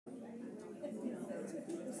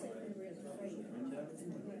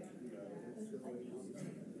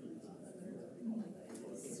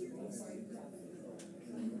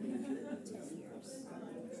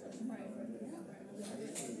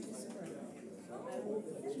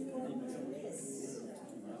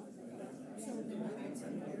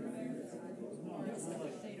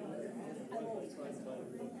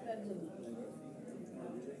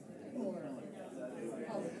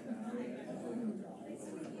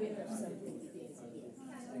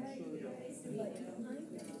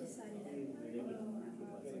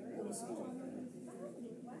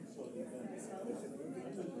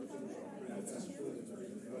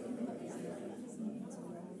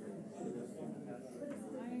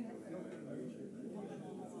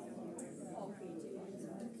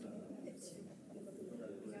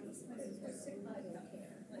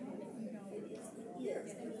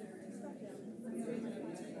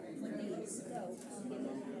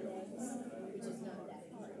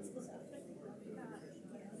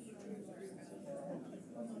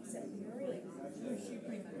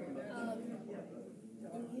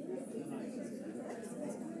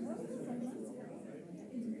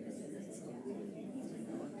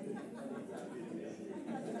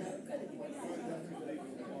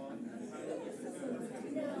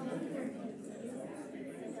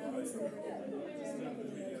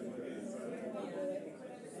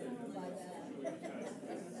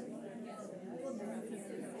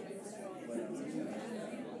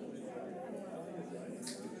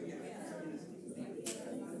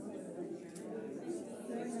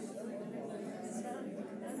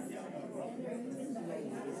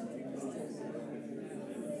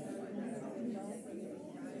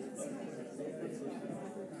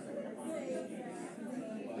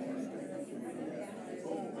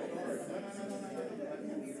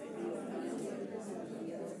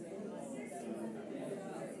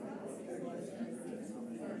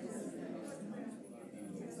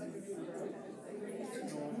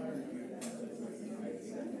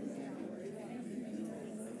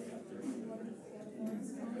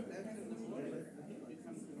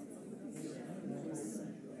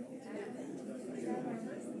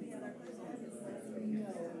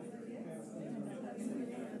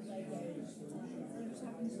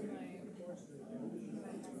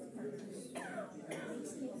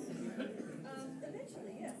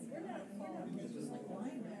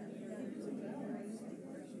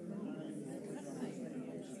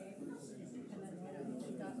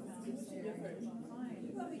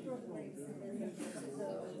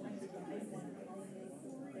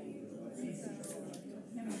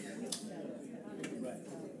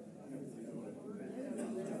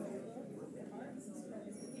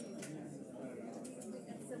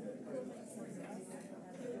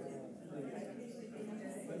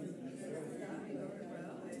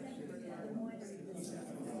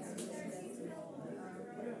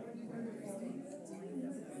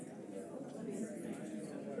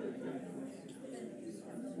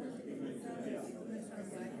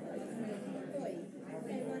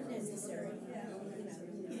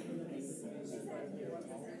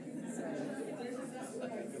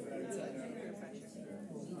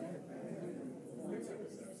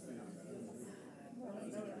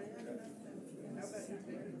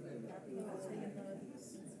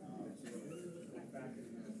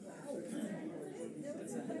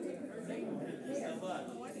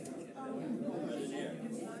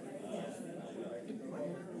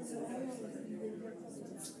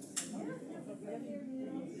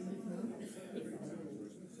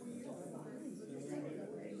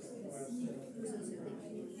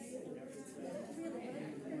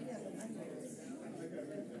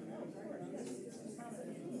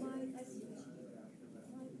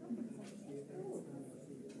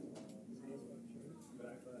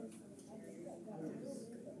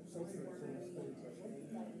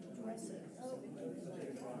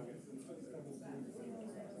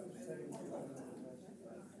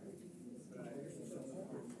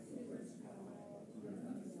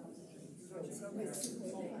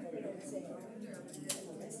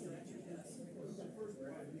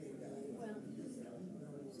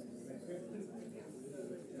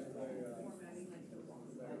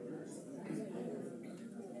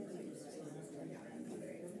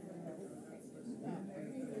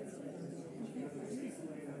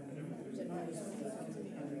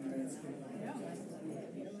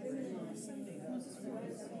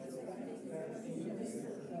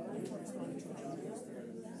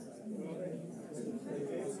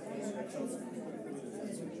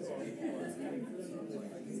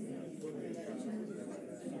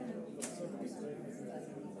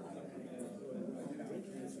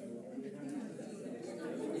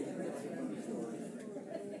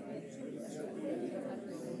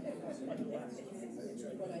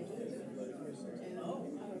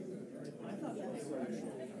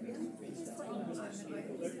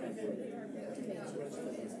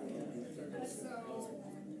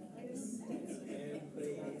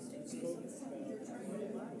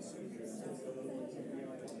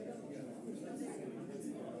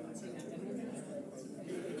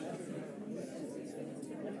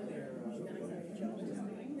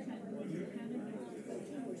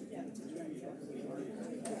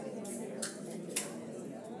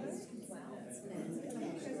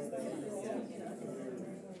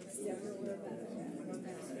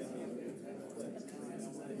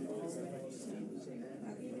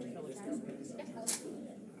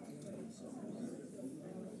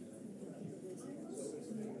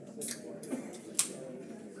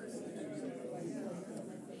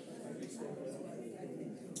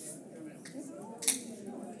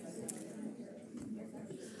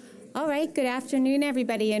All right, good afternoon,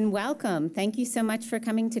 everybody, and welcome. Thank you so much for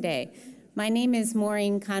coming today. My name is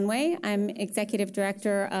Maureen Conway. I'm Executive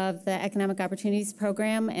Director of the Economic Opportunities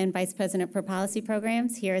Program and Vice President for Policy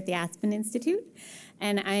Programs here at the Aspen Institute.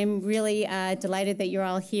 And I'm really delighted that you're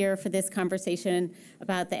all here for this conversation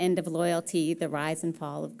about the end of loyalty, the rise and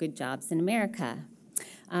fall of good jobs in America.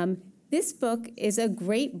 This book is a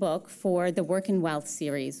great book for the Work and Wealth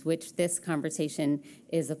series, which this conversation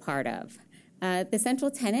is a part of. The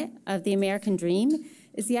central tenet of the American dream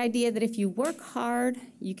is the idea that if you work hard,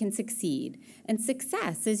 you can succeed. And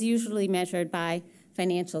success is usually measured by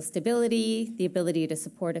financial stability, the ability to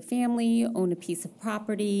support a family, own a piece of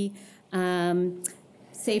property,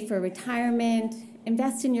 save for retirement,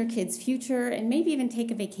 invest in your kids' future, and maybe even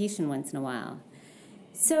take a vacation once in a while.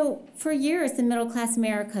 So for years, the middle-class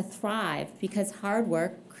America thrived because hard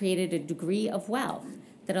work created a degree of wealth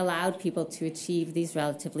that allowed people to achieve these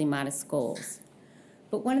relatively modest goals.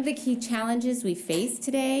 But one of the key challenges we face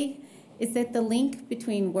today is that the link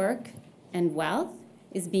between work and wealth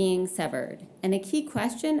is being severed. And a key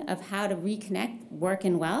question of how to reconnect work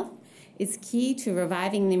and wealth is key to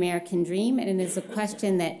reviving the American dream, and it is a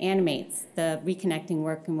question that animates the Reconnecting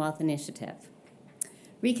Work and Wealth initiative.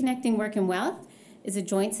 Reconnecting Work and Wealth is a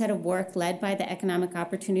joint set of work led by the Economic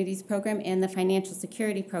Opportunities Program and the Financial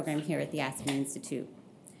Security Program here at the Aspen Institute.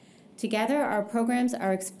 Together, our programs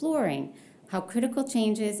are exploring how critical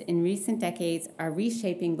changes in recent decades are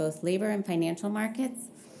reshaping both labor and financial markets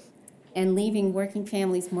and leaving working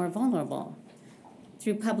families more vulnerable.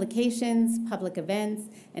 Through publications, public events,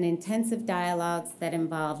 and intensive dialogues that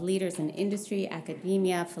involve leaders in industry,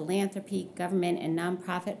 academia, philanthropy, government, and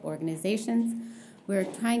nonprofit organizations, we're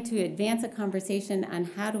trying to advance a conversation on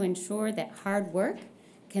how to ensure that hard work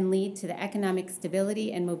can lead to the economic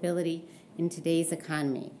stability and mobility in today's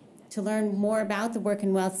economy. To learn more about the Work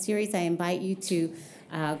and Wealth series, I invite you to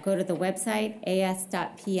go to the website,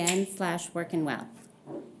 as.pn/workandwealth.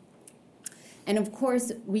 And of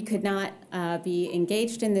course, we could not be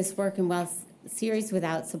engaged in this Work and Wealth series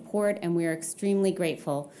without support, and we are extremely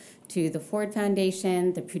grateful to the Ford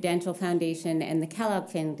Foundation, the Prudential Foundation, and the Kellogg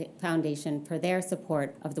Foundation for their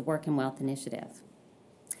support of the Work and Wealth initiative.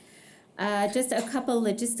 Just a couple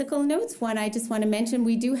logistical notes. One, I just want to mention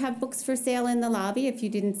we do have books for sale in the lobby if you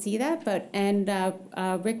didn't see that,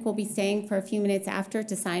 Rick will be staying for a few minutes after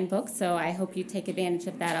to sign books, so I hope you take advantage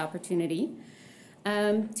of that opportunity.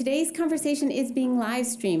 Today's conversation is being live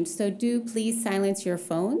streamed, so do please silence your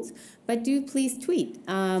phones, but do please tweet.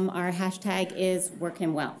 Our hashtag is Work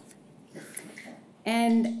and Wealth.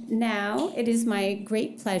 And now it is my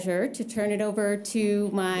great pleasure to turn it over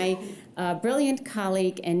to my brilliant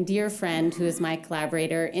colleague and dear friend who is my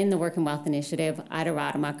collaborator in the Work and Wealth Initiative, Ida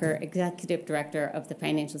Rademacher, Executive Director of the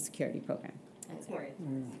Financial Security Program. Thanks,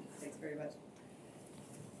 Maureen. Thanks very much.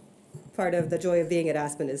 Part of the joy of being at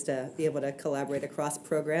Aspen is to be able to collaborate across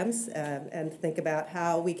programs and think about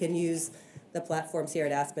how we can use the platforms here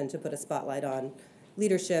at Aspen to put a spotlight on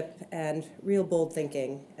leadership and real bold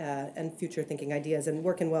thinking and future thinking ideas. And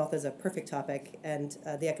Work and Wealth is a perfect topic, and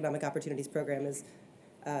the Economic Opportunities Program is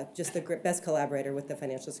just the best collaborator with the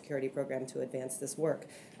Financial Security Program to advance this work.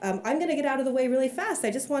 I'm going to get out of the way really fast.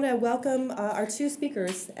 I just want to welcome our two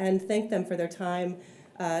speakers and thank them for their time,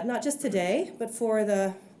 not just today, but for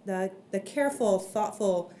the careful,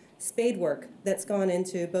 thoughtful spade work that's gone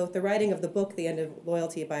into both the writing of the book, The End of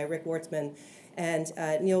Loyalty by Rick Wartzman, and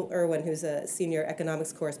Neil Irwin, who's a senior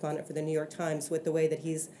economics correspondent for the New York Times, with the way that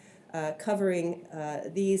he's covering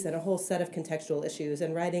these and a whole set of contextual issues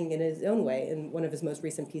and writing in his own way in one of his most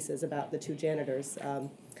recent pieces about the two janitors,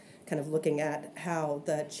 kind of looking at how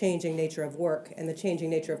the changing nature of work and the changing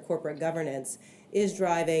nature of corporate governance is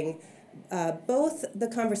driving both the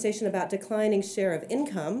conversation about declining share of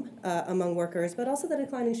income among workers, but also the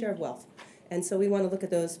declining share of wealth. And so we want to look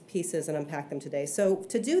at those pieces and unpack them today. So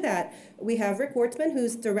to do that, we have Rick Wartzman,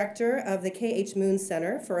 who's director of the K.H. Moon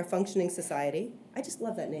Center for a Functioning Society. I just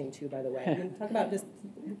love that name, too, by the way. I mean, talk about just,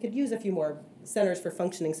 we could use a few more centers for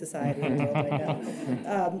functioning society in the world right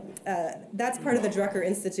now. That's part of the Drucker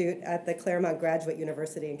Institute at the Claremont Graduate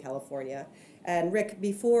University in California. And Rick,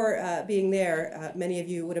 before being there, many of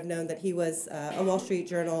you would have known that he was a Wall Street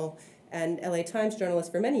Journal and LA Times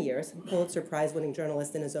journalist for many years, Pulitzer Prize-winning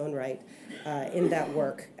journalist in his own right in that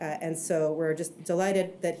work. And so we're just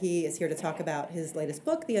delighted that he is here to talk about his latest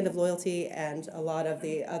book, The End of Loyalty, and a lot of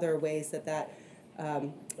the other ways that that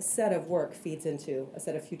set of work feeds into a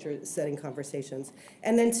set of future-setting conversations.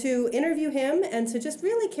 And then to interview him and to just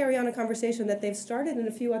really carry on a conversation that they've started in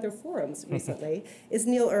a few other forums recently is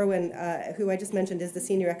Neil Irwin, who I just mentioned is the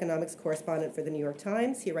senior economics correspondent for the New York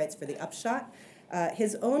Times. He writes for The Upshot.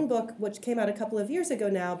 His own book, which came out a couple of years ago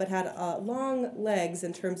now, but had long legs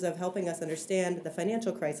in terms of helping us understand the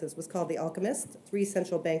financial crisis, was called The Alchemist, 3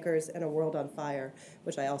 Central Bankers and a World on Fire,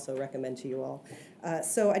 which I also recommend to you all.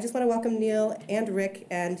 So I just want to welcome Neil and Rick,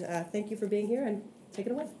 and thank you for being here, and take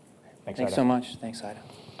it away. Thanks so much. Thanks,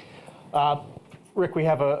 Ida. Rick, we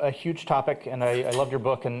have a huge topic, and I loved your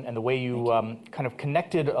book and the way you kind of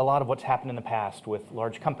connected a lot of what's happened in the past with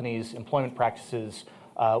large companies, employment practices,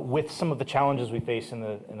 with some of the challenges we face in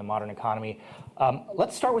the modern economy.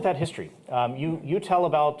 Let's start with that history. You tell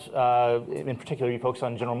about, in particular, you focus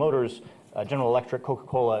on General Motors, General Electric,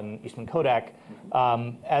 Coca-Cola, and Eastman Kodak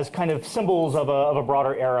as kind of symbols of a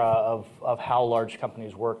broader era of how large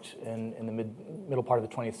companies worked in the middle part of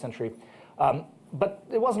the 20th century. But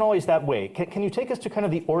it wasn't always that way. Can you take us to kind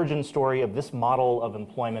of the origin story of this model of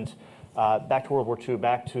employment back to World War II,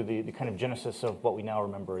 back to the kind of genesis of what we now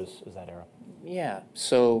remember as that era? Yeah,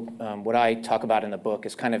 so what I talk about in the book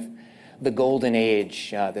is kind of the golden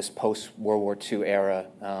age, this post-World War II era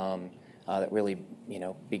that really,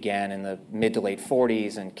 began in the mid to late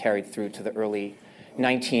 40s and carried through to the early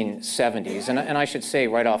 1970s. And I should say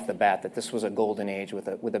right off the bat that this was a golden age with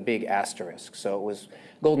a big asterisk. So it was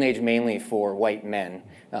golden age mainly for white men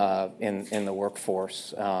in the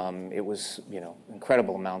workforce. It was,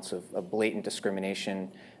 incredible amounts of blatant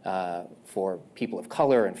discrimination for people of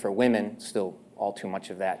color and for women, still all too much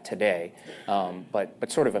of that today, but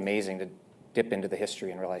sort of amazing to dip into the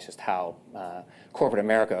history and realize just how corporate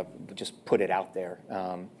America just put it out there.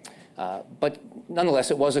 But nonetheless,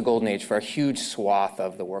 it was a golden age for a huge swath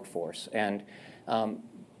of the workforce. And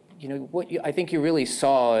I think you really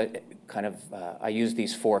saw kind of, I used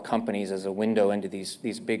these 4 companies as a window into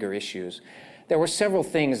these bigger issues. There were several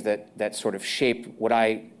things that sort of shaped what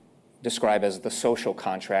I describe as the social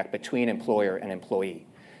contract between employer and employee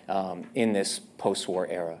in this post-war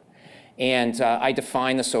era. And I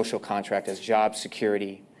define the social contract as job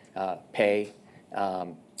security, pay,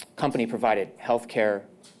 company-provided health care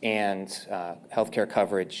and healthcare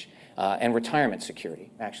coverage, and retirement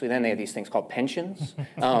security. Actually, then they had these things called pensions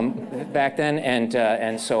back then,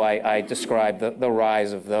 and so I describe the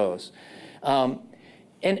rise of those.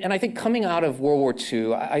 And I think coming out of World War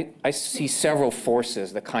II, I see several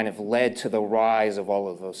forces that kind of led to the rise of all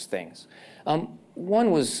of those things.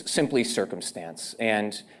 One was simply circumstance,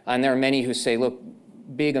 and there are many who say, look,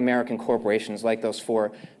 big American corporations like those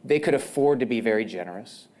 4, they could afford to be very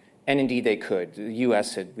generous, and indeed they could. The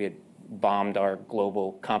U.S. we had bombed our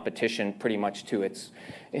global competition pretty much to its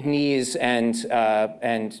knees, and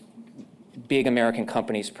big American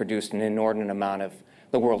companies produced an inordinate amount of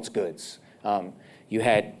the world's goods. You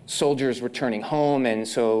had soldiers returning home, and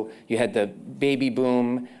so you had the baby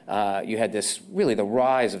boom. You had the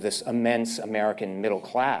rise of this immense American middle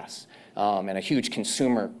class and a huge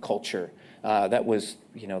consumer culture that was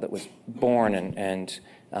born, and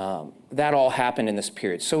that all happened in this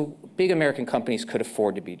period. So big American companies could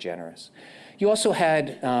afford to be generous. You also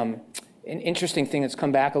had an interesting thing that's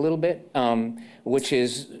come back a little bit, which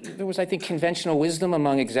is there was, I think, conventional wisdom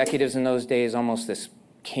among executives in those days, almost this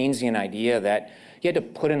Keynesian idea that you had to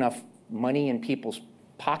put enough money in people's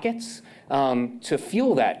pockets to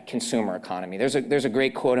fuel that consumer economy. There's a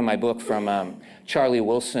great quote in my book from Charlie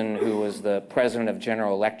Wilson, who was the president of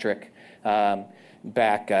General Electric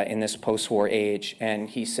back in this post-war age, and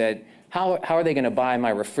he said, how are they going to buy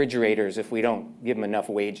my refrigerators if we don't give them enough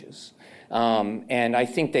wages? And I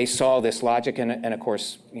think they saw this logic, and of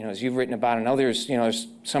course, as you've written about and others, there's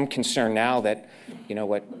some concern now that,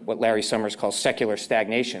 what Larry Summers calls secular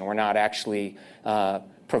stagnation. We're not actually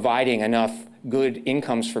providing enough good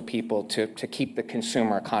incomes for people to keep the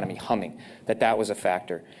consumer economy humming, that was a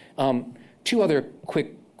factor. 2 other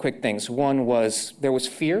quick things. One was there was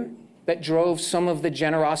fear that drove some of the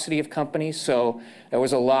generosity of companies. So there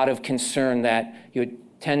was a lot of concern that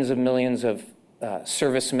tens of millions of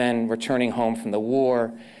servicemen returning home from the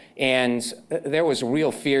war. And there was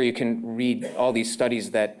real fear. You can read all these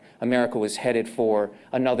studies that America was headed for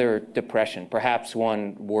another depression, perhaps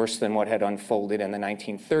one worse than what had unfolded in the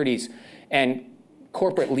 1930s. And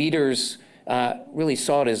corporate leaders really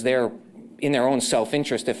saw it as in their own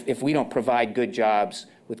self-interest. If we don't provide good jobs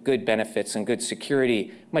with good benefits and good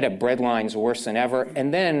security, might have breadlines worse than ever.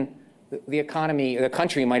 And then the economy, the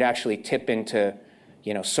country might actually tip into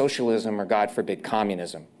socialism or, God forbid,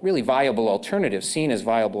 communism. Really viable alternatives, seen as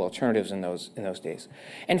viable alternatives in those days.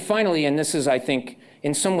 And finally, and this is, I think,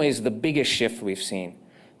 in some ways the biggest shift we've seen,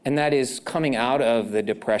 and that is coming out of the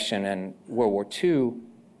Depression and World War II,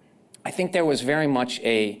 I think there was very much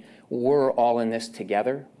a we're all in this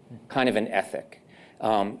together kind of an ethic.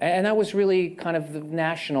 And that was really kind of the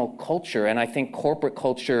national culture, and I think corporate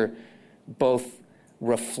culture both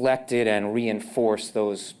reflected and reinforced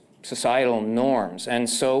those societal norms. And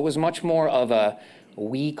so it was much more of a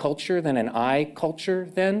we culture than an I culture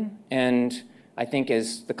then. And I think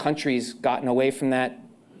as the country's gotten away from that,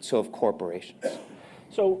 so have corporations.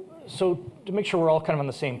 So to make sure we're all kind of on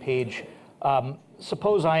the same page,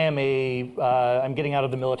 suppose I am I'm getting out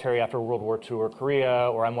of the military after World War II or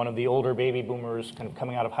Korea, or I'm one of the older baby boomers kind of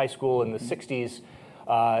coming out of high school in the 60s.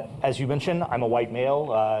 As you mentioned, I'm a white male.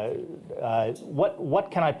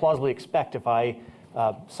 What can I plausibly expect if I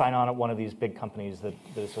sign on at one of these big companies that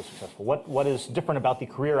is so successful? What is different about the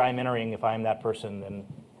career I'm entering if I'm that person than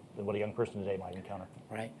what a young person today might encounter?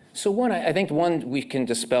 Right. So I think we can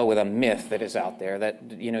dispel with a myth that is out there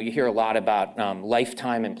that you hear a lot about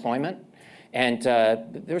lifetime employment. And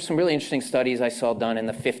there were some really interesting studies I saw done in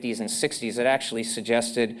the 50s and 60s that actually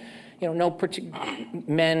suggested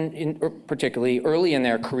men, particularly early in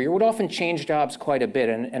their career, would often change jobs quite a bit,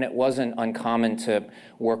 and it wasn't uncommon to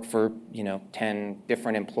work for 10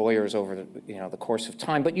 different employers over the course of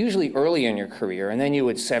time, but usually early in your career, and then you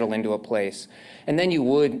would settle into a place, and then you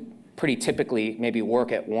would pretty typically maybe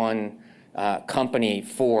work at one company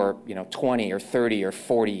for 20 or 30 or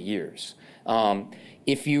 40 years.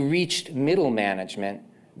 If you reached middle management,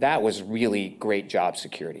 that was really great job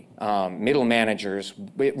security. Middle managers,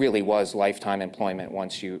 it really was lifetime employment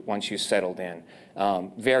once you settled in.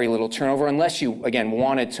 Very little turnover unless you, again,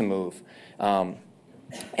 wanted to move. And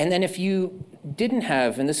then if you didn't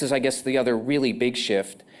have, and this is, I guess, the other really big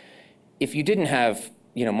shift, if you didn't have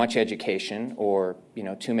much education or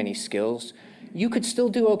too many skills, you could still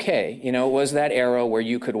do okay. It was that era where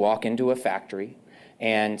you could walk into a factory,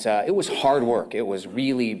 and it was hard work. It was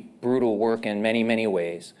really brutal work in many, many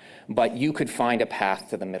ways, but you could find a path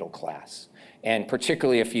to the middle class. And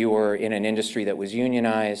particularly if you were in an industry that was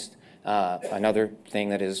unionized, another thing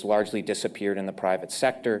that has largely disappeared in the private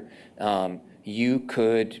sector, you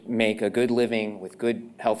could make a good living with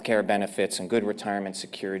good healthcare benefits and good retirement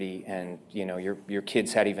security, and your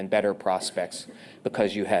kids had even better prospects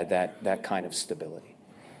because you had that kind of stability.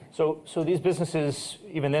 So these businesses,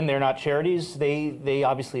 even then, they're not charities. They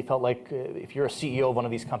obviously felt like if you're a CEO of one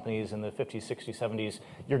of these companies in the 50s, 60s, 70s,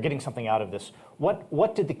 you're getting something out of this.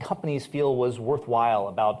 What did the companies feel was worthwhile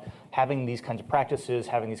about having these kinds of practices,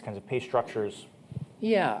 having these kinds of pay structures?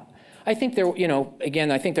 Yeah, I think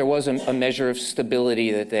I think there was a measure of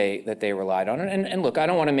stability that they relied on. And look, I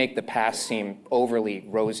don't want to make the past seem overly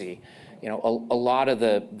rosy. A lot of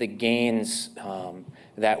the gains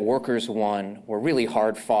that workers won were really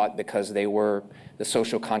hard fought because the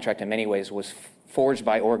social contract in many ways was forged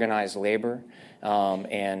by organized labor.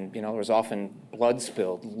 And there was often blood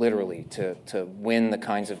spilled, literally, to win the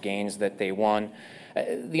kinds of gains that they won.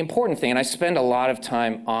 The important thing, and I spend a lot of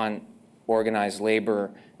time on organized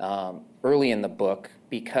labor early in the book,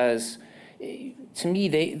 because to me,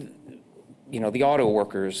 the auto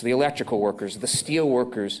workers, the electrical workers, the steel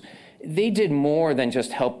workers, they did more than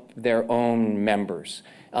just help their own members.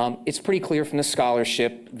 It's pretty clear from the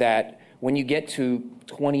scholarship that when you get to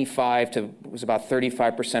 25 to, it was about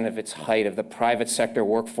 35% of its height of the private sector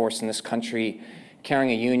workforce in this country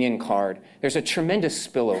carrying a union card, there's a tremendous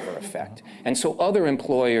spillover effect. And so other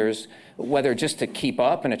employers, whether just to keep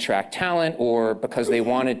up and attract talent or because they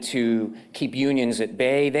wanted to keep unions at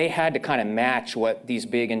bay, they had to kind of match what these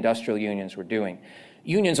big industrial unions were doing.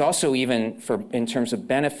 Unions also, even in terms of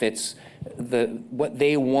benefits, what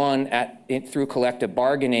they won through collective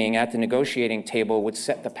bargaining at the negotiating table would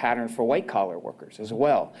set the pattern for white-collar workers as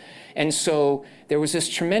well. And so there was this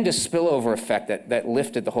tremendous spillover effect that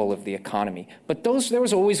lifted the whole of the economy. But there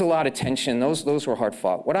was always a lot of tension. Those were hard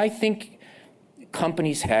fought. What I think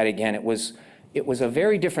companies had, again, it was a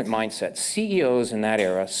very different mindset. CEOs in that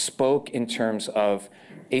era spoke in terms of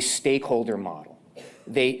a stakeholder model.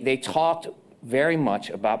 They talked very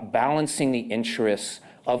much about balancing the interests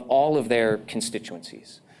of all of their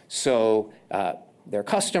constituencies. So their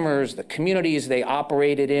customers, the communities they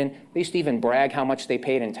operated in, they used to even brag how much they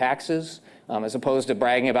paid in taxes, as opposed to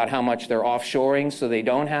bragging about how much they're offshoring so they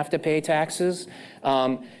don't have to pay taxes.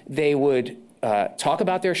 They would talk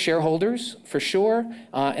about their shareholders, for sure,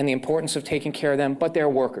 and the importance of taking care of them, but their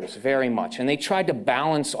workers, very much. And they tried to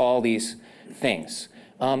balance all these things.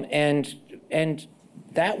 And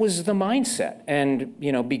that was the mindset. And,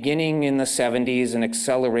 beginning in the 70s and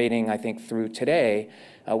accelerating, I think, through today,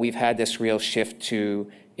 we've had this real shift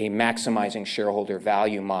to a maximizing shareholder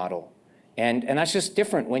value model. And that's just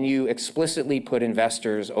different when you explicitly put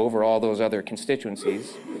investors over all those other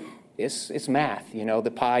constituencies. It's math,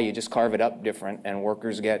 the pie, you just carve it up different, and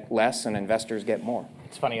workers get less and investors get more.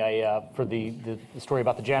 It's funny, for the story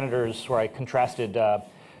about the janitors, where I contrasted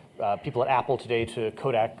people at Apple today to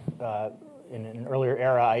Kodak in an earlier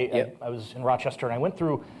era, I was in Rochester, and I went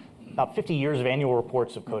through about 50 years of annual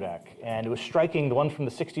reports of Kodak, and it was striking, the ones from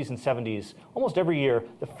the 60s and 70s, almost every year,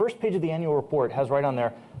 the first page of the annual report has right on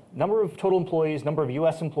there, number of total employees, number of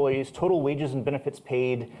US employees, total wages and benefits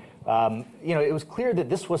paid. It was clear that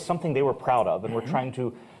this was something they were proud of, and were trying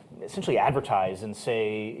to essentially advertise and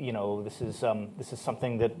say, this is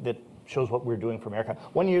something that shows what we're doing for America.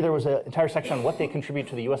 One year there was an entire section on what they contribute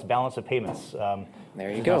to the US balance of payments.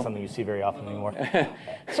 There you go. Not something you see very often anymore.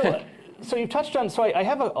 So you've touched on, so I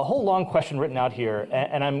have a whole long question written out here,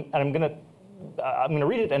 and I'm going to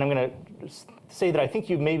read it, and I'm going to say that I think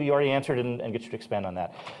you maybe already answered and get you to expand on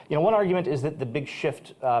that. One argument is that the big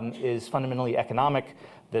shift is fundamentally economic,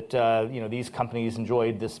 that these companies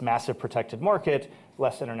enjoyed this massive protected market,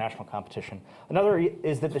 less international competition. Another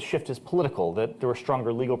is that the shift is political, that there were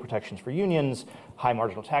stronger legal protections for unions, high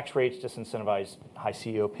marginal tax rates, disincentivized high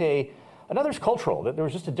CEO pay. Another is cultural, that there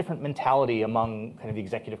was just a different mentality among kind of the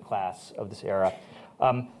executive class of this era.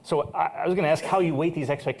 So I was going to ask how you weight these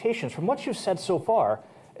expectations. From what you've said so far,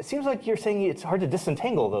 it seems like you're saying it's hard to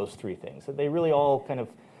disentangle those three things, that they really all kind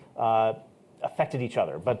of affected each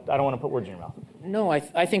other. But I don't want to put words in your mouth. No,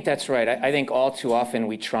 I think that's right. I think all too often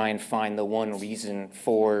we try and find the one reason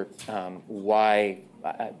for why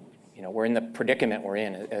we're in the predicament we're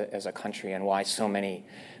in as a country, and why so many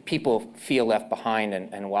people feel left behind,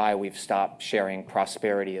 and why we've stopped sharing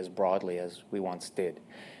prosperity as broadly as we once did.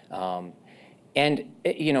 And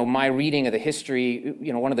my reading of the history,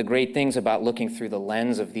 one of the great things about looking through the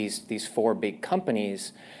lens of these four big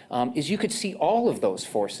companies is you could see all of those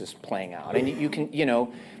forces playing out. And you can,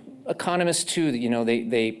 economists too,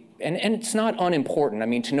 and it's not unimportant. I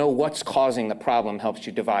mean, to know what's causing the problem helps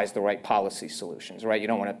you devise the right policy solutions, right? You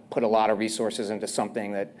don't want to put a lot of resources into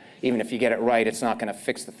something that, even if you get it right, it's not going to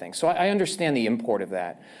fix the thing. So I understand the import of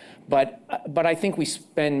that. But I think we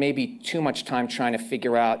spend maybe too much time trying to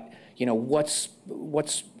figure out, what's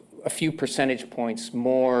a few percentage points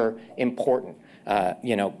more important.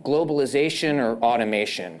 Globalization or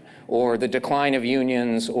automation, or the decline of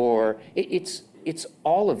unions, or it's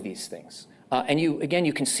all of these things. And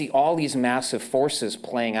you can see all these massive forces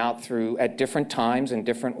playing out at different times in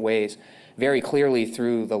different ways, very clearly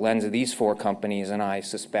through the lens of these four companies. And I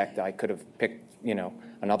suspect I could have picked,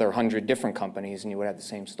 another 100 different companies, and you would have the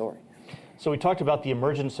same story. So we talked about the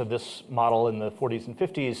emergence of this model in the 40s and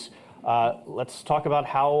 50s. Let's talk about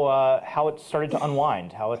how it started to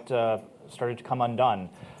unwind, how it started to come undone.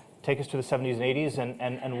 Take us to the 70s and 80s,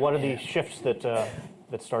 and what are the shifts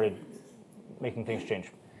that started making things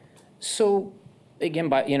change? So, again,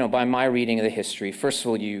 by my reading of the history, first of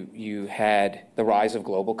all, you had the rise of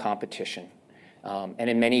global competition, and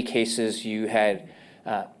in many cases, you had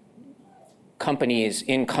companies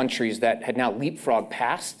in countries that had now leapfrogged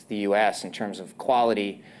past the U.S. in terms of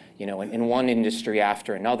quality, in one industry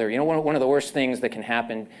after another. One of the worst things that can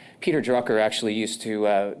happen. Peter Drucker actually used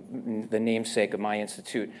to, the namesake of my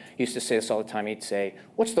institute, used to say this all the time. He'd say,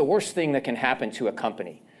 "What's the worst thing that can happen to a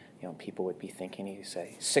company?" People would be thinking, he'd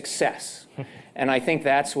say, "Success." And I think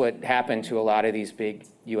that's what happened to a lot of these big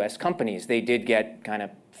U.S. companies. They did get kind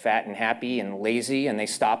of fat and happy and lazy, and they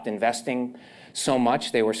stopped investing so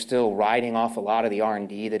much. They were still riding off a lot of the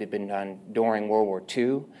R&D that had been done during World War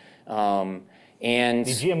II. And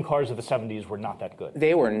the GM cars of the 70s were not that good.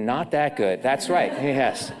 They were not that good. That's right.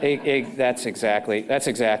 Yes, that's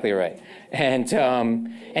exactly right.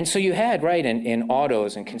 And so you had, right, in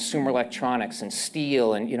autos and consumer electronics and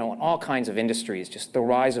steel and in all kinds of industries, just the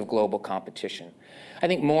rise of global competition. I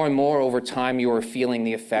think more and more over time you were feeling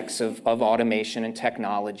the effects of automation and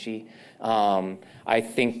technology. I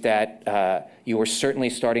think that you were certainly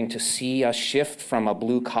starting to see a shift from a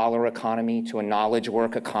blue-collar economy to a knowledge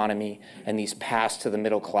work economy, and these paths to the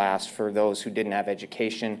middle class for those who didn't have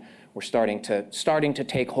education were starting to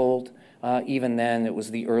take hold. Even then, it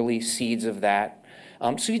was the early seeds of that.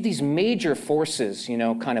 So you had these major forces,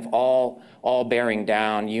 kind of all bearing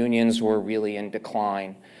down. Unions were really in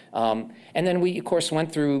decline. And then we, of course,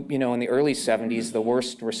 went through, in the early 70s, the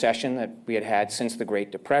worst recession that we had had since the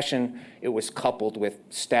Great Depression. It was coupled with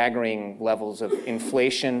staggering levels of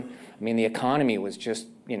inflation. I mean, the economy was just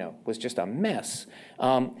a mess.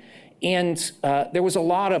 And there was a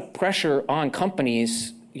lot of pressure on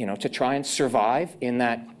companies, to try and survive in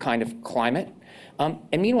that kind of climate.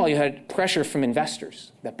 And meanwhile, you had pressure from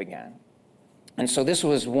investors that began. And so this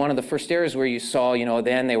was one of the first areas where you saw,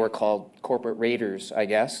 then they were called corporate raiders, I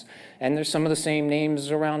guess. And there's some of the same names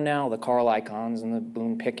around now, the Carl Icahns and the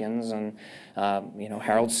Boone Pickens and,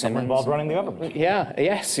 Harold Simmons. Some involved running the government.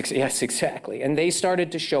 Yes, exactly. And they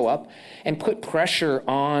started to show up and put pressure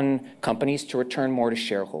on companies to return more to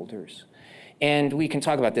shareholders. And we can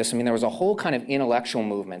talk about this. I mean, there was a whole kind of intellectual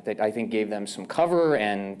movement that I think gave them some cover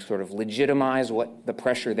and sort of legitimized what the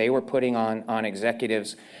pressure they were putting on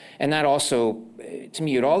executives. And that also, to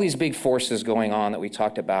me, you had all these big forces going on that we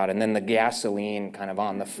talked about, and then the gasoline kind of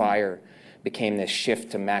on the fire became this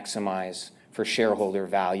shift to maximize for shareholder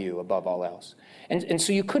value above all else. And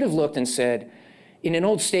so you could have looked and said, in an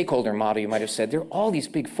old stakeholder model, you might have said, there are all these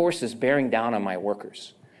big forces bearing down on my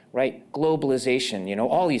workers. Right? Globalization,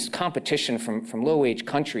 all these competition from low-wage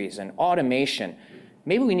countries and automation.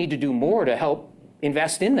 Maybe we need to do more to help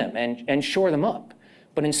invest in them and shore them up.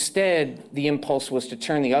 But instead, the impulse was to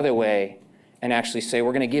turn the other way and actually say,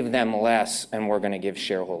 we're going to give them less and we're going to give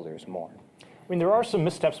shareholders more. I mean, there are some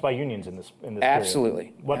missteps by unions in this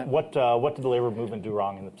Absolutely. period. What did the labor movement do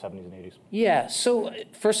wrong in the 70s and 80s? Yeah, so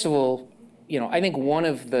first of all, I think one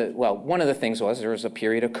of the things was there was a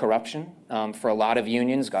period of corruption for a lot of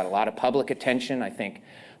unions, got a lot of public attention. I think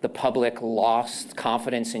the public lost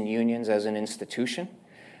confidence in unions as an institution.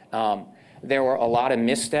 There were a lot of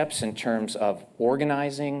missteps in terms of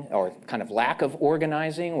organizing or kind of lack of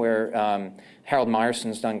organizing, where Harold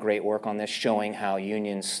Meyerson's done great work on this, showing how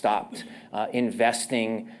unions stopped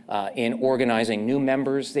investing in organizing new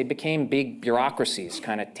members. They became big bureaucracies,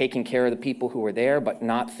 kind of taking care of the people who were there, but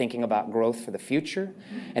not thinking about growth for the future.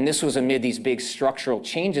 And this was amid these big structural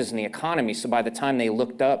changes in the economy. So by the time they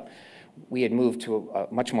looked up, we had moved to a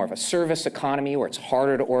much more of a service economy where it's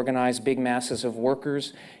harder to organize big masses of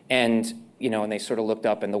workers. And and they sort of looked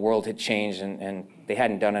up and the world had changed and they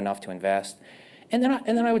hadn't done enough to invest. And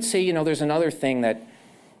then I would say, there's another thing that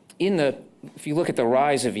if you look at the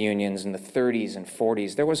rise of unions in the 30s and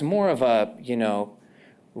 40s, there was more of a,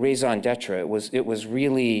 raison d'etre. It was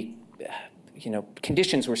really,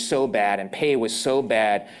 conditions were so bad and pay was so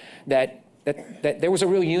bad that there was a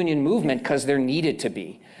real union movement because there needed to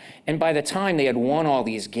be. And by the time they had won all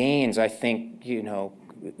these gains, I think,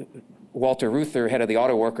 Walter Reuther, head of the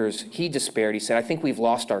auto workers, he despaired. He said, I think we've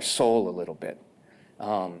lost our soul a little bit.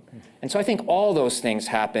 And so I think all those things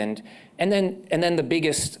happened. And then the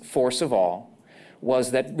biggest force of all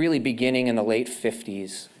was that really beginning in the late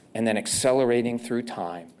 50s and then accelerating through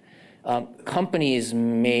time, companies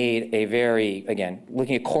made again,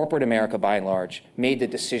 looking at corporate America by and large, made the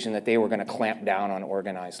decision that they were going to clamp down on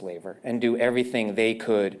organized labor and do everything they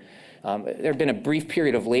could. There had been a brief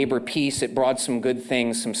period of labor peace. It brought some good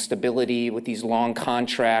things, some stability with these long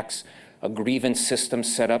contracts, a grievance system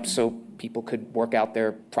set up so people could work out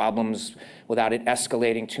their problems without it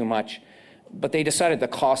escalating too much. But they decided the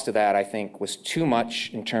cost of that, I think, was too much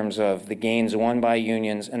in terms of the gains won by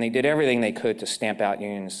unions, and they did everything they could to stamp out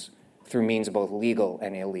unions through means both legal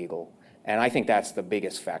and illegal. And I think that's the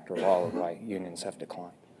biggest factor of all of why unions have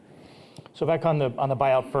declined. So back on the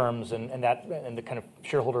buyout firms and the kind of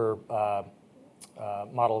shareholder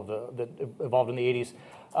model that evolved in the 80s.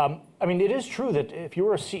 I mean, it is true that if you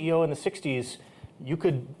were a CEO in the 60s, you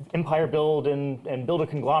could empire build and build a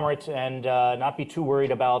conglomerate and not be too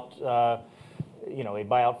worried about a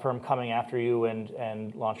buyout firm coming after you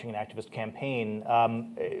and launching an activist campaign.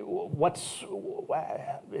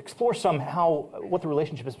 Explore somehow what the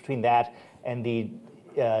relationship is between that and the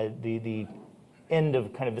end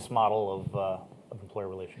of kind of this model of employer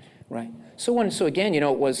relations. Right. So again,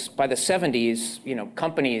 it was by the 70s,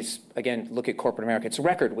 companies, again, look at corporate America, its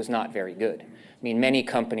record was not very good. I mean, many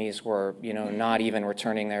companies were, not even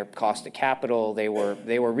returning their cost of capital. They were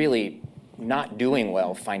really not doing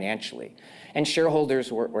well financially. And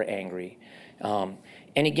shareholders were angry. And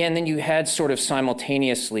again, then you had sort of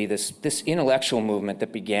simultaneously this intellectual movement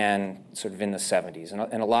that began sort of in the 70s.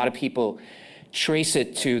 And a lot of people trace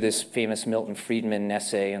it to this famous Milton Friedman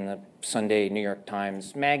essay in the Sunday New York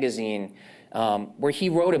Times Magazine, where he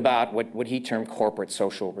wrote about what he termed corporate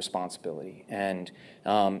social responsibility. And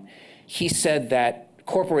he said that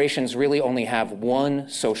corporations really only have one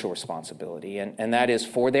social responsibility, and that is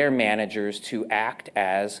for their managers to act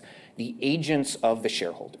as the agents of the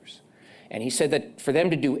shareholders. And he said that for them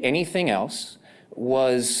to do anything else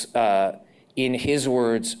was, in his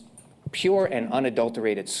words, pure and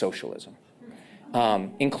unadulterated socialism,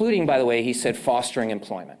 including, by the way, he said, fostering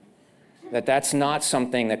employment. That's not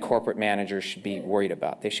something that corporate managers should be worried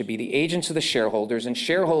about. They should be the agents of the shareholders, and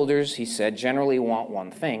shareholders, he said, generally want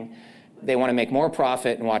one thing. They want to make more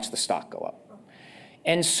profit and watch the stock go up.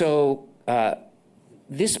 And so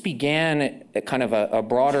this began a kind of a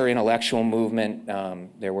broader intellectual movement.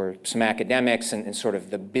 There were some academics and sort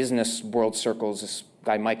of the business world circles, this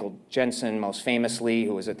guy Michael Jensen, most famously,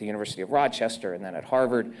 who was at the University of Rochester and then at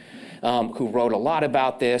Harvard, who wrote a lot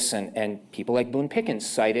about this, and people like Boone Pickens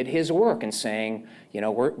cited his work and saying,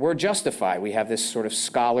 we're justified. We have this sort of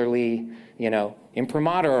scholarly,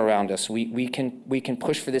 imprimatur around us. We can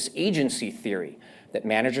push for this agency theory that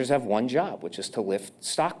managers have one job, which is to lift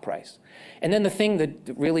stock price. And then the thing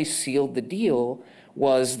that really sealed the deal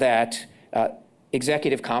was that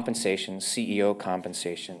executive compensation, CEO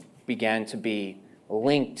compensation, began to be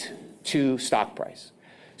linked to stock price.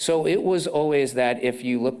 So it was always that if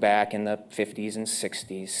you look back in the 50s and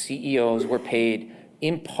 60s, CEOs were paid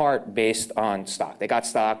in part based on stock. They got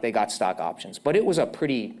stock options, but it was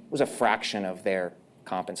a fraction of their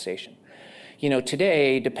compensation.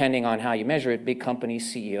 Today, depending on how you measure it, big company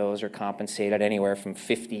CEOs are compensated anywhere from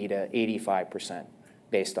 50 to 85%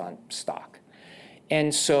 based on stock.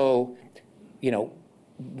 And so,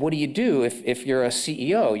 what do you do if you're a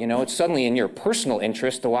CEO? It's suddenly in your personal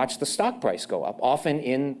interest to watch the stock price go up, often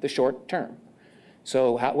in the short term.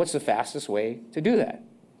 So what's the fastest way to do that?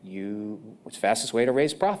 What's the fastest way to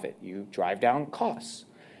raise profit? You drive down costs.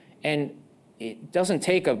 And it doesn't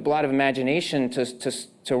take a lot of imagination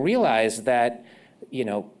to realize that,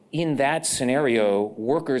 in that scenario,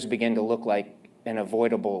 workers begin to look like an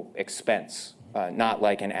avoidable expense, not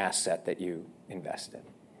like an asset that you invest in.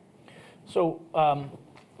 So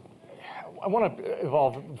I want to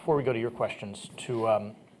evolve, before we go to your questions,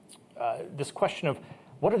 to this question of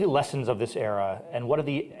what are the lessons of this era and what are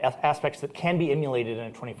the aspects that can be emulated in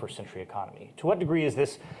a 21st century economy? To what degree is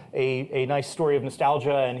this a nice story of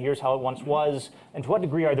nostalgia and here's how it once was? And to what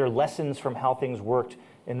degree are there lessons from how things worked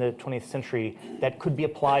in the 20th century that could be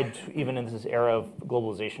applied to even in this era of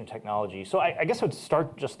globalization technology? So I guess I would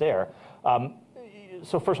start just there.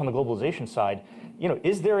 So first on the globalization side,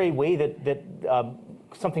 is there a way that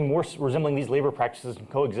something more resembling these labor practices can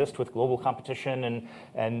coexist with global competition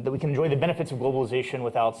and that we can enjoy the benefits of globalization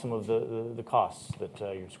without some of the costs that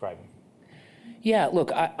you're describing? Yeah,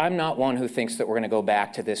 look, I'm not one who thinks that we're going to go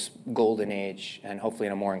back to this golden age and hopefully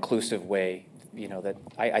in a more inclusive way. That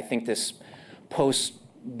I think this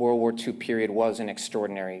post-World War II period was an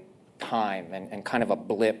extraordinary time and kind of a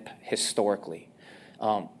blip historically.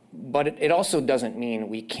 But it also doesn't mean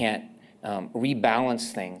we can't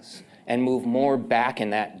rebalance things and move more back in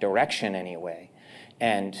that direction anyway.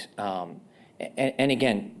 And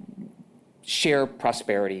again, share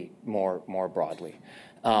prosperity more broadly.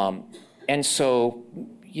 And so,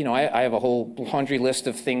 I have a whole laundry list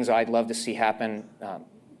of things I'd love to see happen,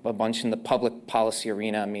 a bunch in the public policy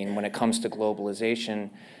arena. When it comes to globalization,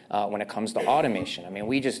 when it comes to automation,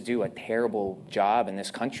 we just do a terrible job in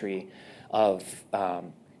this country of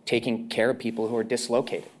taking care of people who are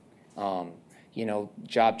dislocated.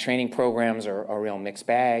 Job training programs are a real mixed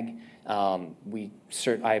bag. By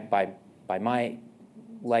my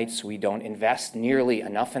lights, we don't invest nearly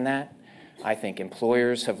enough in that. I think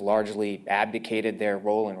employers have largely abdicated their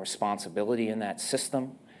role and responsibility in that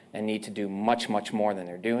system and need to do much, much more than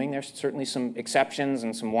they're doing. There's certainly some exceptions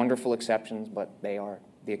and some wonderful exceptions, but they are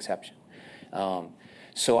the exception.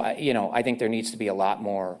 So I think there needs to be a lot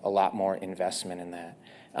more investment in that.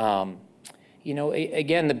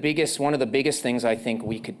 Again, one of the biggest things I think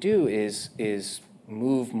we could do is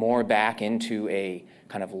move more back into a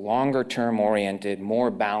kind of longer term oriented, more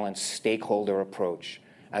balanced stakeholder approach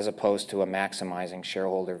as opposed to a maximizing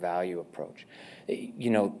shareholder value approach.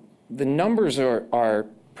 The numbers are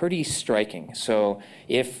pretty striking. So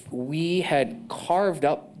if we had carved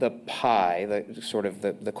up the pie,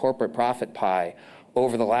 the corporate profit pie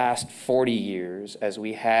over the last 40 years as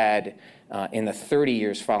we had in the 30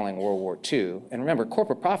 years following World War II, and remember,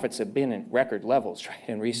 corporate profits have been in record levels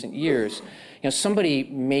in recent years. Somebody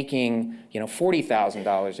making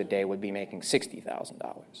 $40,000 a day would be making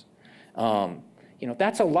 $60,000.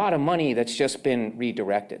 That's a lot of money that's just been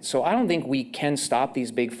redirected. So I don't think we can stop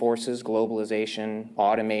these big forces, globalization,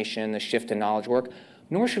 automation, the shift to knowledge work,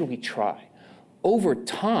 nor should we try. Over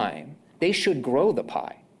time, they should grow the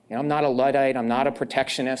pie. You know, I'm not a Luddite, I'm not a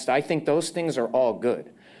protectionist. I think those things are all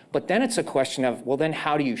good. But then it's a question of, well, then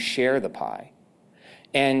how do you share the pie?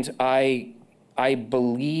 And I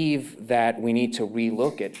believe that we need to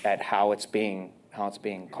relook at how it's being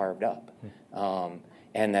carved up.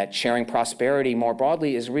 And that sharing prosperity more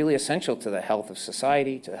broadly is really essential to the health of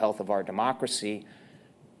society, to the health of our democracy.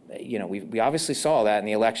 You know, we obviously saw that in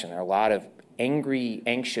the election. There are a lot of angry,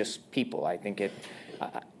 anxious people. I think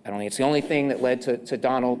I don't think it's the only thing that led to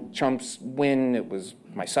Donald Trump's win. It was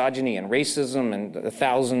misogyny and racism and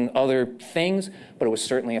 1,000 other things, but it was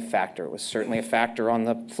certainly a factor. It was certainly a factor on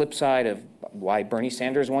the flip side of why Bernie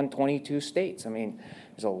Sanders won 22 states. I mean,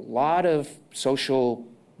 there's a lot of social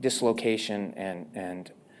dislocation,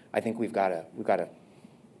 and I think we've got to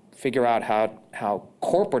figure out how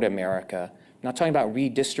corporate America, I'm not talking about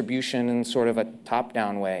redistribution in sort of a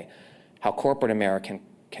top-down way, how corporate America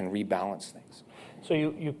can rebalance things. So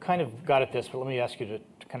you kind of got at this, but let me ask you to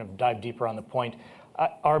kind of dive deeper on the point.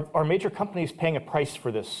 Are major companies paying a price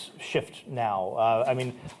for this shift now? I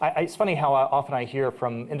mean, it's funny how often I hear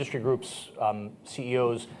from industry groups,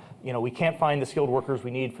 CEOs, you know, we can't find the skilled workers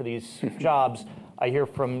we need for these jobs. I hear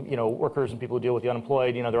from, you know, workers and people who deal with the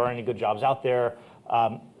unemployed, you know, there aren't any good jobs out there.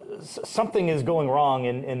 Something is going wrong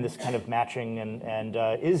in this kind of matching, and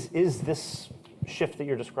is this shift that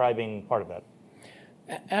you're describing part of that?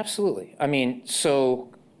 Absolutely. I mean,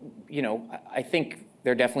 so, you know, I think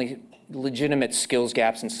there are definitely legitimate skills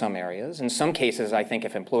gaps in some areas. In some cases, I think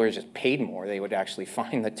if employers just paid more, they would actually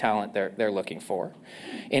find the talent they're looking for.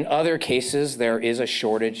 In other cases, there is a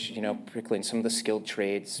shortage, you know, particularly in some of the skilled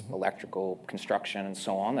trades, electrical, construction, and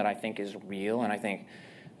so on, that I think is real. And I think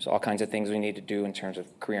there's all kinds of things we need to do in terms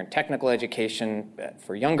of career and technical education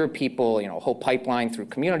for younger people, you know, a whole pipeline through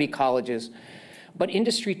community colleges. But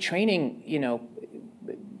industry training, you know,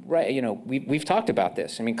 right, you know, we've talked about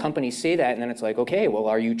this. I mean, companies say that, and then it's like, okay, well,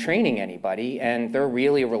 are you training anybody? And they're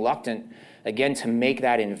really reluctant, again, to make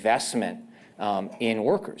that investment in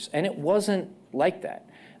workers. And it wasn't like that.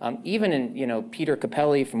 Even in, you know, Peter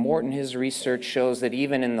Capelli from Wharton, his research shows that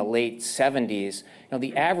even in the late 70s, you know,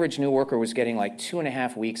 the average new worker was getting like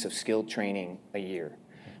 2.5 weeks of skilled training a year.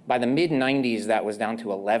 By the mid 90s, that was down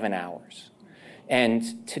to 11 hours.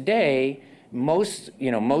 And today, most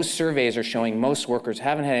surveys are showing most workers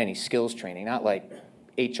haven't had any skills training, not like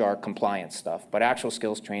HR compliance stuff, but actual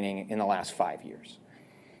skills training in the last 5 years.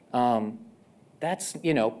 That's,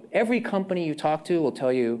 you know, every company you talk to will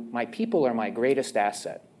tell you, my people are my greatest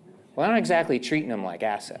asset. Well, they're not exactly treating them like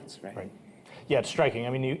assets, right? Right. Yeah, it's striking. I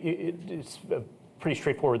mean, it's a pretty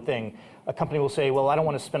straightforward thing. A company will say, well, I don't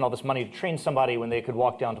want to spend all this money to train somebody when they could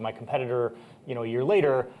walk down to my competitor, you know, a year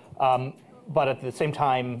later. But at the same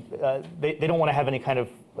time, they don't want to have any kind of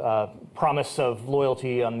promise of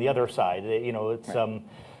loyalty on the other side. You know, it's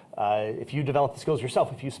right. If you develop the skills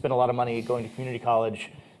yourself, if you spend a lot of money going to community college,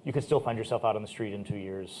 you can still find yourself out on the street in 2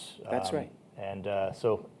 years. That's right. And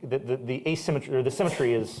so the asymmetry or the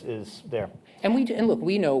symmetry is there. And look,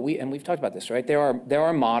 we know and we've talked about this, right? There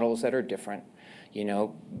are models that are different. You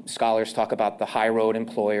know, scholars talk about the high road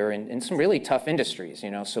employer in some really tough industries.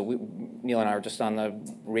 You know, so Neil and I were just on the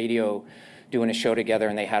radio doing a show together,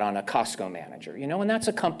 and they had on a Costco manager. You know, and that's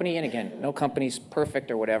a company. And again, no company's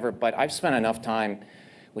perfect or whatever, but I've spent enough time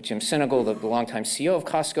with Jim Sinegal, the longtime CEO of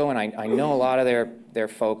Costco, and I know a lot of their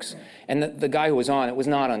folks. And the guy who was on, it was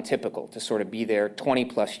not untypical to sort of be there 20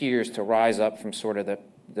 plus years to rise up from sort of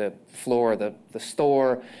the floor of the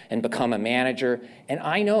store and become a manager. And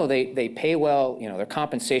I know they pay well, you know, their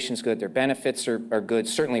compensation's good, their benefits are good,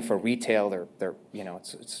 certainly for retail, they're you know,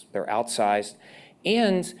 they're outsized.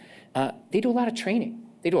 And they do a lot of training.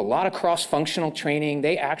 They do a lot of cross-functional training.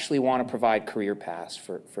 They actually want to provide career paths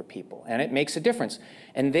for people, and it makes a difference.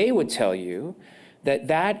 And they would tell you that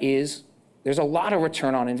there's a lot of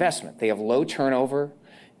return on investment. They have low turnover,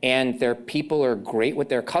 and their people are great with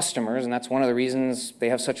their customers, and that's one of the reasons they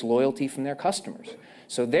have such loyalty from their customers.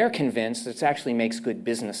 So they're convinced that it actually makes good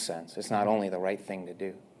business sense. It's not only the right thing to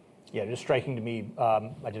do. Yeah, just striking to me.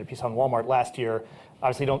 I did a piece on Walmart last year.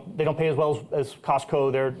 Obviously, they don't pay as well as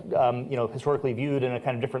Costco. They're you know, historically viewed in a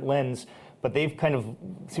kind of different lens, but they've kind of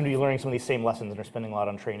seem to be learning some of these same lessons and are spending a lot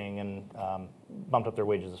on training and bumped up their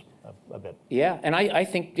wages a bit. Yeah, and I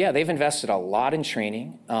think, yeah, they've invested a lot in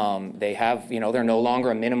training. They have, you know, they're no longer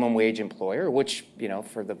a minimum wage employer, which, you know,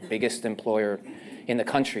 for the biggest employer in the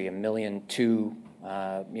country, 1.2 million,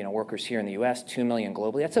 you know, workers here in the U.S., 2 million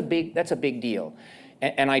globally. That's a big deal.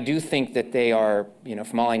 And I do think that they are, you know,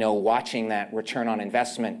 from all I know, watching that return on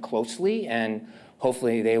investment closely, and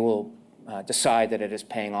hopefully they will decide that it is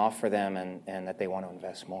paying off for them and that they want to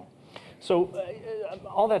invest more. So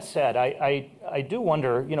all that said, I do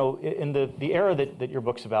wonder, in the era that your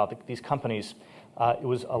book's about, these companies, it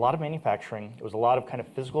was a lot of manufacturing, it was a lot of kind of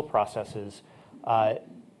physical processes,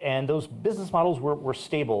 and those business models were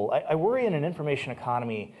stable. I worry in an information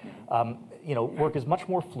economy, work is much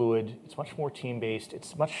more fluid, it's much more team-based,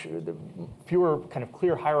 it's much fewer kind of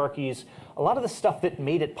clear hierarchies. A lot of the stuff that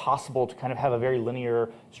made it possible to kind of have a very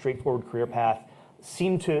linear, straightforward career path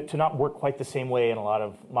seem to not work quite the same way in a lot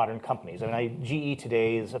of modern companies. I mean, GE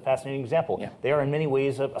today is a fascinating example. Yeah. They are in many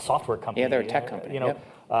ways a software company. Yeah, they're a tech company. Yep.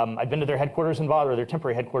 I've been to their headquarters in Boston, or their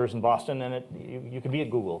temporary headquarters in Boston, and you could be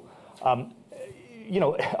at Google. Are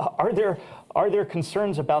there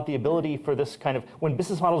concerns about the ability for this kind of, when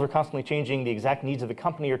business models are constantly changing, the exact needs of the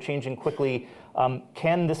company are changing quickly,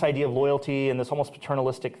 can this idea of loyalty and this almost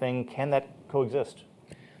paternalistic thing, can that coexist?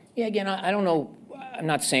 Yeah, again, I don't know. I'm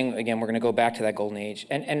not saying, again, we're going to go back to that golden age.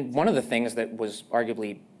 And one of the things that was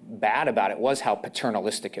arguably bad about it was how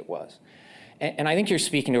paternalistic it was. And I think you're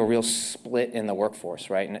speaking to a real split in the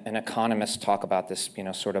workforce, right? And economists talk about this,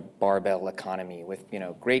 sort of barbell economy with,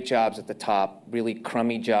 great jobs at the top, really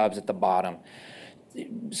crummy jobs at the bottom.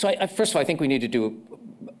 So first of all, I think we need to do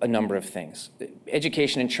a number of things.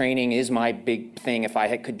 Education and training is my big thing. If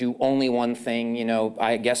I could do only one thing,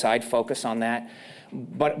 I guess I'd focus on that.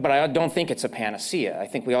 But I don't think it's a panacea. I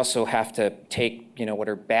think we also have to take, what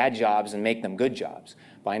are bad jobs and make them good jobs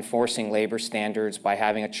by enforcing labor standards, by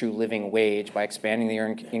having a true living wage, by expanding the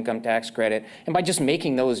earned income tax credit, and by just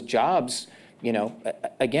making those jobs,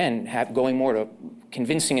 again, going more to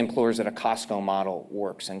convincing employers that a Costco model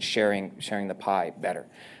works and sharing the pie better.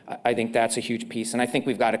 I think that's a huge piece. And I think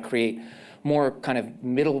we've got to create more kind of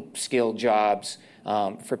middle skill jobs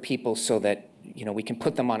for people so that we can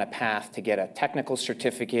put them on a path to get a technical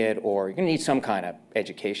certificate, or you're going to need some kind of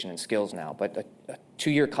education and skills now, but a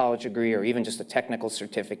 2-year college degree or even just a technical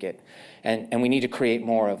certificate. And we need to create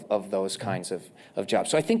more of those kinds of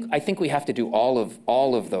jobs. So I think we have to do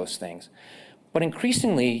all of those things. But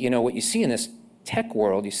increasingly, what you see in this tech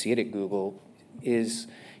world, you see it at Google, is,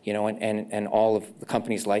 and all of the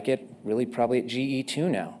companies like it, really probably at GE too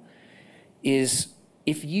now, is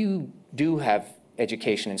if you do have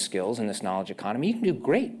education and skills in this knowledge economy, you can do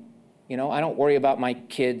great. I don't worry about my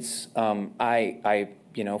kids. I'm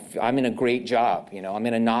in a great job. I'm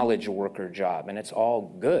in a knowledge worker job, and it's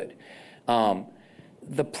all good.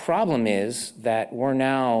 The problem is that we're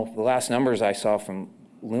now, the last numbers I saw from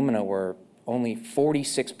Lumina were only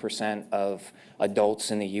 46% of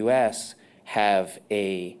adults in the US have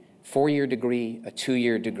a 4-year degree, a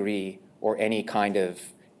 2-year degree, or any kind of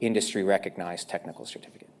industry recognized technical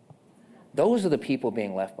certificate. Those are the people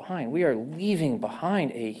being left behind. We are leaving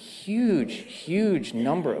behind a huge, huge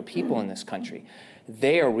number of people in this country.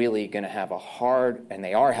 They are really going to have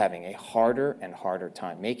they are having a harder and harder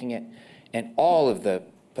time making it. And all of the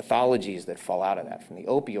pathologies that fall out of that, from the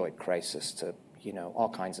opioid crisis to all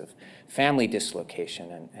kinds of family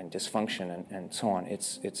dislocation and dysfunction and so on,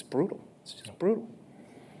 it's brutal. It's just brutal.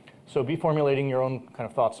 So be formulating your own kind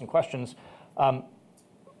of thoughts and questions.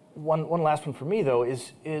 One last one for me, though,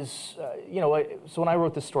 is so when I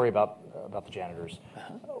wrote this story about the janitors,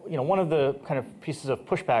 one of the kind of pieces of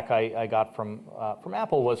pushback I got from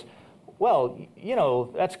Apple was, well,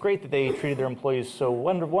 that's great that they treated their employees so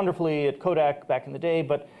wonderfully at Kodak back in the day,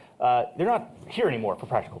 but they're not here anymore for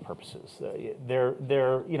practical purposes. They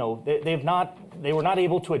were not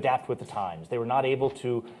able to adapt with the times. They were not able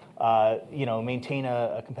to maintain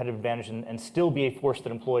a competitive advantage and still be a force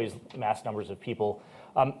that employs mass numbers of people.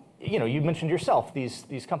 You mentioned yourself,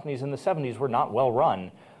 these companies in the 70s were not well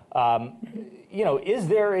run. Is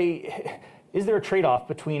there a trade-off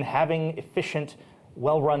between having efficient,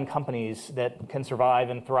 well-run companies that can survive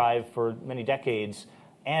and thrive for many decades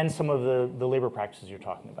and some of the labor practices you're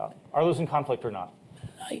talking about? Are those in conflict or not?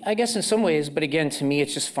 I guess in some ways, but again, to me,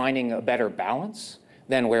 it's just finding a better balance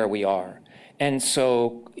than where we are. And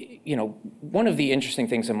so, one of the interesting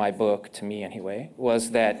things in my book, to me anyway,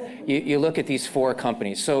 was that you look at these 4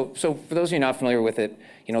 companies. So for those of you not familiar with it,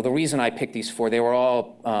 the reason I picked these 4, they were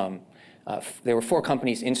all, there were 4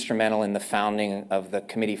 companies instrumental in the founding of the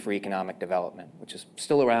Committee for Economic Development, which is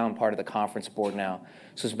still around, part of the Conference Board now.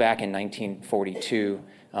 This was back in 1942.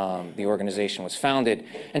 The organization was founded.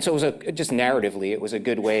 And so it was just narratively, it was a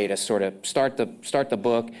good way to sort of start the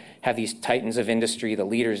book, have these titans of industry, the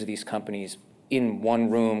leaders of these companies, in one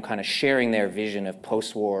room, kind of sharing their vision of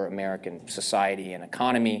post-war American society and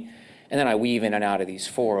economy. And then I weave in and out of these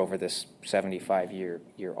 4 over this 75-year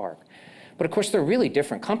arc. But of course, they're really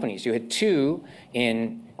different companies. You had 2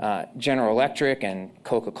 in General Electric and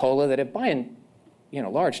Coca-Cola that have, by and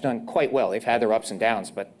large, done quite well. They've had their ups and downs,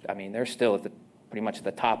 but I mean, they're still at the pretty much at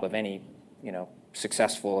the top of any,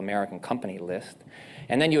 successful American company list.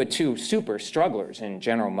 And then you had two super strugglers in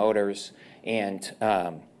General Motors and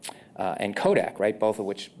Kodak, right? Both of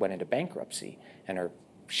which went into bankruptcy and are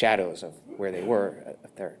shadows of where they were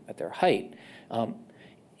at their height.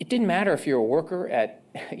 It didn't matter if you're a worker at,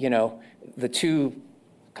 the two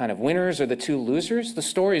kind of winners or the two losers. The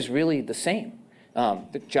story is really the same.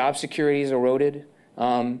 The job security is eroded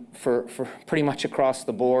for pretty much across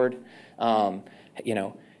the board.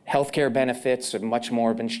 Healthcare benefits have much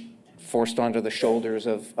more been forced onto the shoulders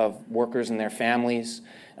of workers and their families.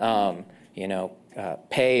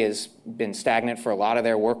 Pay has been stagnant for a lot of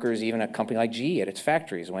their workers. Even a company like GE at its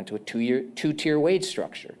factories went to a two-tier wage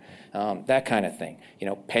structure, that kind of thing.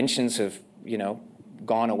 Pensions have,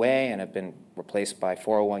 gone away and have been replaced by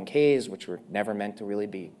 401ks, which were never meant to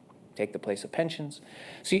really take the place of pensions.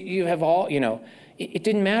 So you have all, it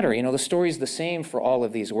didn't matter. The story's the same for all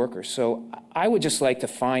of these workers. So I would just like to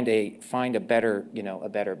find a better, a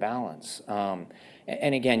better balance.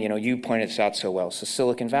 And again, you pointed this out so well. So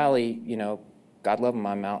Silicon Valley, God love them,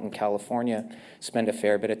 I'm out in California, spend a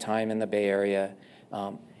fair bit of time in the Bay Area.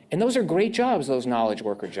 And those are great jobs, those knowledge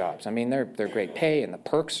worker jobs. I mean, they're great pay and the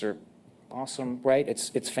perks are awesome, right?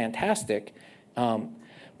 It's fantastic.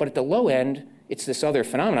 But at the low end, it's this other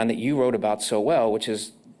phenomenon that you wrote about so well, which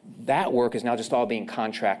is that work is now just all being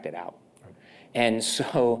contracted out. And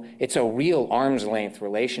so it's a real arm's length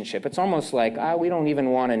relationship. It's almost like, we don't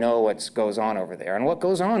even want to know what goes on over there. And what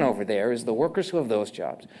goes on over there is the workers who have those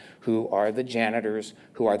jobs, who are the janitors,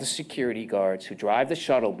 who are the security guards, who drive the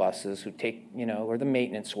shuttle buses, who take, or the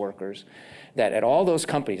maintenance workers, that at all those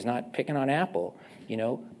companies, not picking on Apple,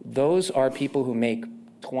 those are people who make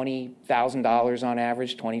 $20,000 on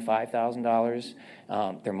average,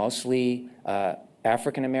 $25,000. They're mostly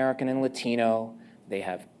African American and Latino. They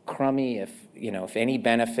have crummy, if any,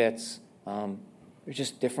 benefits. They're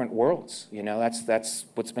just different worlds. That's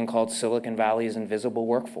what's been called Silicon Valley's invisible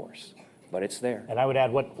workforce, but it's there. And I would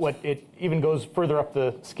add, what it even goes further up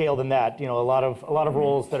the scale than that. A lot of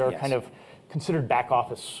roles that are kind of considered back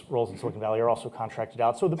office roles in Silicon Valley are also contracted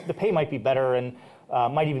out. So the pay might be better and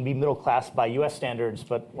might even be middle class by U.S. standards,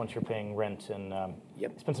 but once you're paying rent and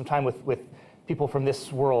spend some time with people from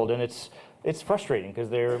this world, and it's frustrating because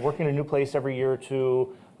they're working in a new place every year or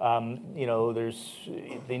two.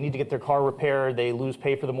 They need to get their car repaired. They lose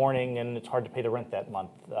pay for the morning, and it's hard to pay the rent that month.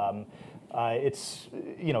 It's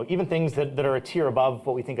even things that are a tier above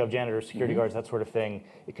what we think of, janitors, security guards, that sort of thing.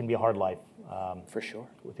 It can be a hard life for sure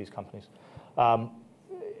with these companies. One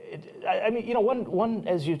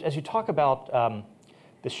as you talk about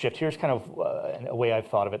this shift, here's kind of a way I've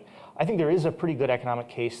thought of it. I think there is a pretty good economic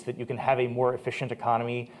case that you can have a more efficient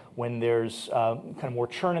economy when there's kind of more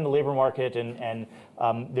churn in the labor market and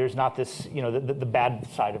there's not this, the bad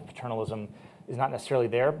side of paternalism is not necessarily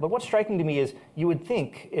there. But what's striking to me is you would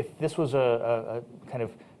think if this was a kind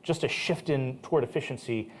of just a shift toward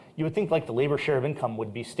efficiency, you would think like the labor share of income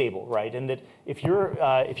would be stable, right? And that if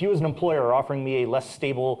you as an employer are offering me a less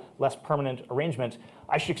stable, less permanent arrangement,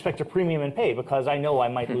 I should expect a premium in pay because I know I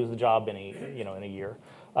might lose the job in a year.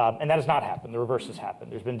 And that has not happened. The reverse has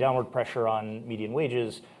happened. There's been downward pressure on median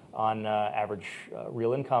wages, on average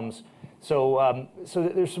real incomes. So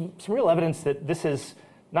there's some real evidence that this has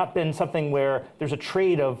not been something where there's a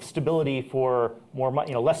trade of stability for more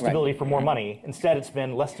money, less stability for more money. Instead, it's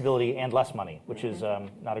been less stability and less money, which is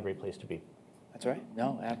not a great place to be. That's right.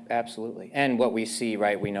 No, absolutely. And what we see,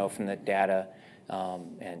 right, we know from the data,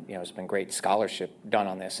 and there's been great scholarship done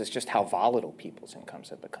on this, is just how volatile people's incomes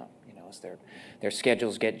have become. As their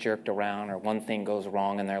schedules get jerked around, or one thing goes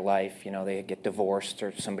wrong in their life, they get divorced,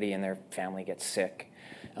 or somebody in their family gets sick.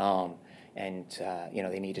 And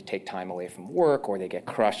they need to take time away from work, or they get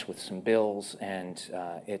crushed with some bills, and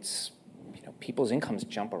it's people's incomes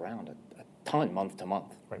jump around a ton month to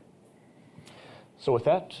month. Right. So with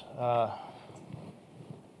that, go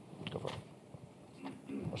for it.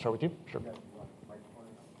 I'll start with you. Sure.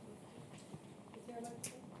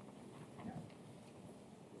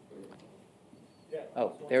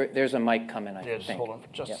 Oh, there's a mic coming, I think. Just hold on for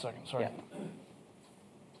just a second. Sorry.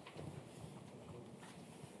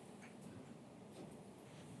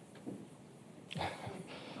 Yeah.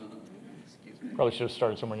 Probably should have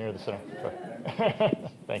started somewhere near the center.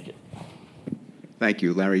 Thank you. Thank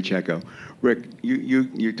you, Larry Checco. Rick,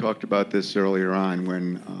 you talked about this earlier on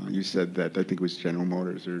when you said that, I think it was General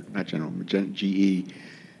Motors, or not General, GE,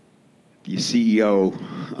 the CEO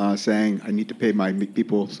saying, I need to pay my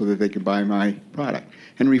people so that they can buy my product.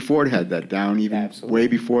 Henry Ford had that down even way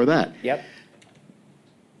before that. Yep.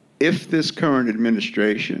 If this current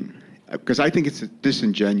administration, because I think it's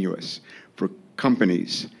disingenuous for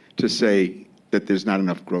companies to say, that there's not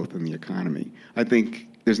enough growth in the economy. I think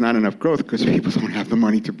there's not enough growth because people don't have the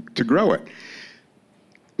money to grow it.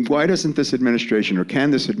 Why doesn't this administration, or can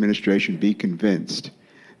this administration be convinced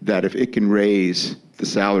that if it can raise the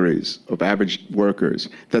salaries of average workers,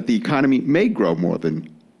 that the economy may grow more than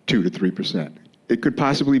 2 to 3%? It could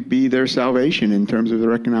possibly be their salvation in terms of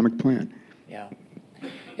their economic plan. Yeah.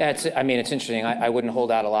 Yeah, it's interesting. I wouldn't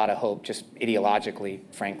hold out a lot of hope, just ideologically,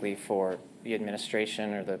 frankly, for the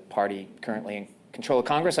administration or the party currently in control of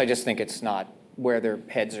Congress. I just think it's not where their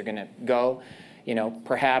heads are going to go.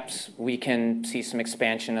 Perhaps we can see some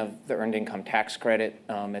expansion of the earned income tax credit.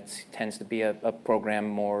 It tends to be a program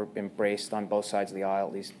more embraced on both sides of the aisle,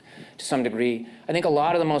 at least to some degree. I think a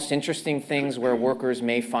lot of the most interesting things where workers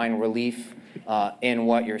may find relief in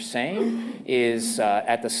what you're saying is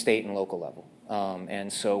at the state and local level.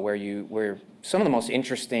 And so where some of the most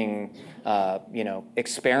interesting,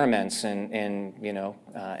 experiments and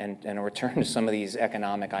a return to some of these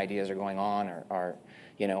economic ideas are going on are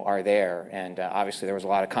there. And obviously there was a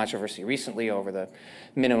lot of controversy recently over the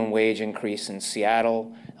minimum wage increase in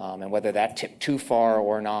Seattle and whether that tipped too far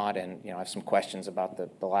or not. And, I have some questions about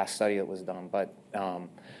the last study that was done. But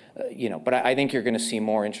I think you're going to see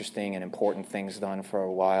more interesting and important things done for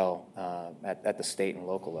a while at the state and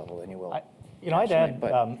local level than you will. I'd add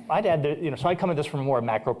that, so I come at this from a more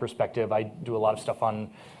macro perspective. I do a lot of stuff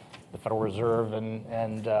on the Federal Reserve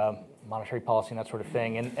and monetary policy and that sort of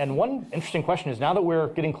thing. And one interesting question is, now that we're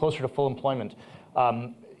getting closer to full employment,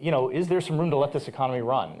 is there some room to let this economy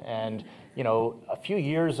run? And, a few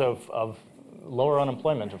years of lower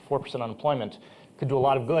unemployment, of 4% unemployment, could do a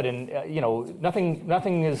lot of good. And,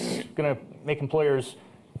 nothing is going to make employers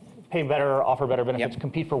pay better, offer better benefits,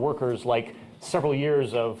 compete for workers like several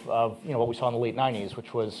years of what we saw in the late 90s,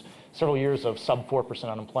 which was several years of sub 4%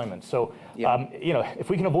 unemployment. So, if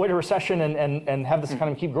we can avoid a recession and have this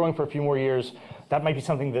economy keep growing for a few more years, that might be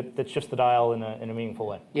something that shifts the dial in a meaningful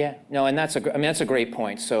way. Yeah, no, and that's a great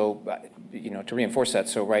point. So, to reinforce that,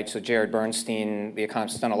 so Jared Bernstein, the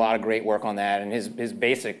economist, has done a lot of great work on that, and his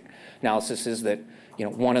basic analysis is that,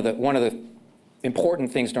 one of the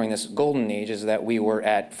important things during this golden age is that we were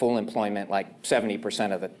at full employment like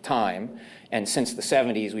 70% of the time. And since the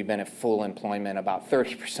 70s, we've been at full employment about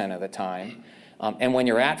 30% of the time. And when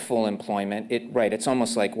you're at full employment, it's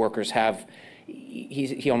almost like workers have,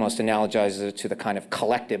 he almost analogizes it to the kind of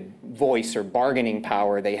collective voice or bargaining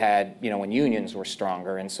power they had, when unions were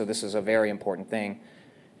stronger. And so this is a very important thing.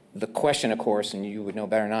 The question, of course, and you would know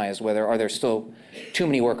better than I, is whether are there still too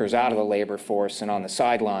many workers out of the labor force and on the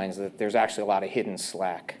sidelines, that there's actually a lot of hidden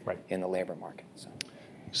slack in the labor market.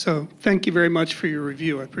 So thank you very much for your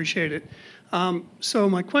review. I appreciate it. So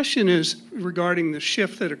my question is regarding the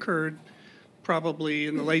shift that occurred probably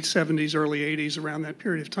in the late 70s, early 80s, around that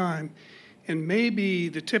period of time. And maybe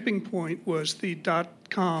the tipping point was the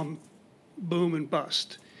dot-com boom and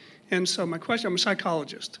bust. And so my question, I'm a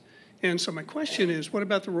psychologist. And so my question is, what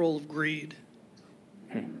about the role of greed?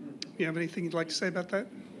 You have anything you'd like to say about that?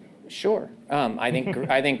 Sure. I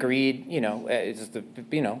think greed, is the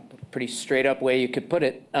pretty straight up way you could put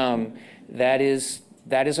it. That is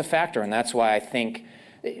a factor, and that's why I think,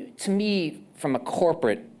 to me, from a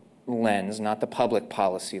corporate lens, not the public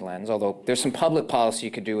policy lens, although there's some public policy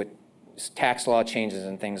you could do with tax law changes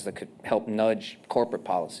and things that could help nudge corporate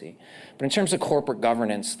policy. But in terms of corporate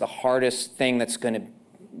governance, the hardest thing that's going to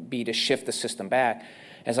be to shift the system back.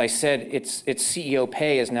 As I said, its CEO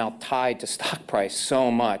pay is now tied to stock price so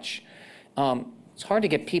much. It's hard to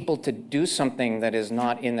get people to do something that is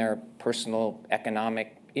not in their personal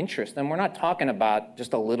economic interest. And we're not talking about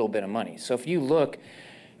just a little bit of money. So if you look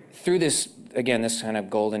through this, again, this kind of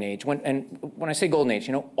golden age, when I say golden age,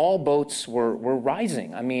 all boats were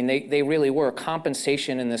rising. I mean, they really were.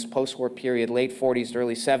 Compensation in this post-war period, late 40s to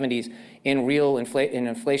early 70s, in real in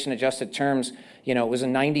inflation-adjusted terms, it was a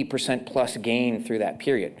 90% plus gain through that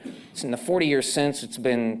period. So in the 40 years since, it's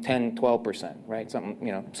been 10, 12%, right?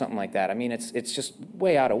 Something like that. I mean, it's just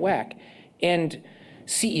way out of whack. And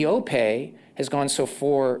CEO pay has gone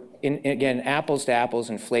again, apples to apples,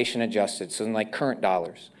 inflation adjusted, so in like current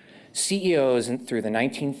dollars. CEOs through the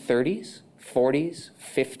 1930s, 40s,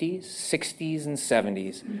 50s, 60s, and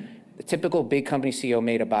 70s, the typical big company CEO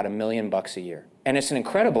made about $1 million a year. And it's an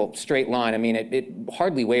incredible straight line. I mean, it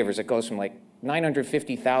hardly wavers. It goes from like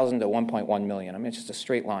 950,000 to 1.1 million. I mean, it's just a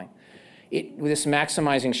straight line. This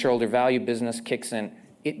maximizing shareholder value business kicks in.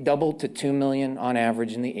 It doubled to 2 million on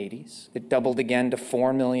average in the 80s. It doubled again to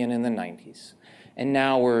 4 million in the 90s. And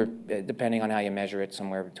now we're, depending on how you measure it,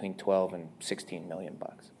 somewhere between 12 and 16 million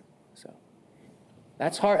bucks. So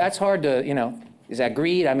that's hard to, is that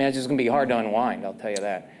greed? I mean, it's just going to be hard to unwind, I'll tell you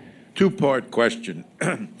that. Two-part question.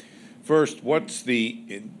 First, what's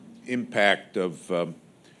the impact of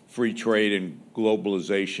free trade and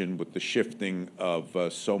globalization with the shifting of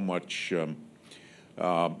so much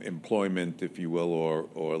employment, if you will,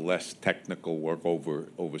 or less technical work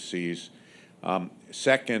overseas?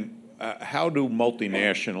 Second, how do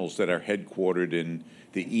multinationals that are headquartered in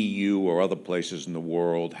the EU or other places in the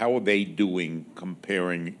world, how are they doing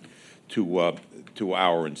comparing to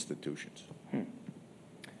our institutions?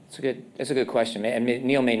 It's a good question. And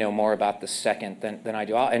Neil may know more about the second than I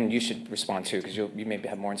do. And you should respond too, because you maybe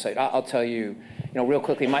have more insight. I'll tell you, real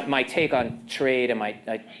quickly, my take on trade and my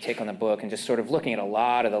take on the book, and just sort of looking at a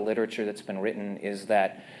lot of the literature that's been written, is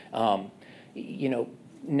that,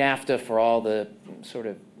 NAFTA, for all the sort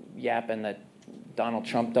of yapping that Donald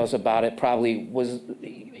Trump does about it, probably was,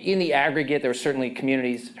 in the aggregate, there were certainly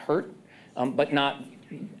communities hurt, but not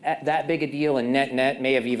that big a deal, and net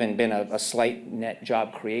may have even been a slight net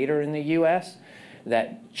job creator in the U.S.,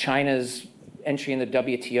 that China's entry in the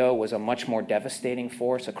WTO was a much more devastating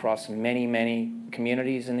force across many, many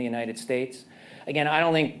communities in the United States. Again, I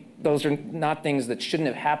don't think those are not things that shouldn't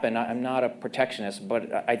have happened. I'm not a protectionist,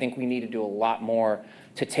 but I think we need to do a lot more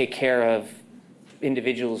to take care of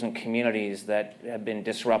individuals and communities that have been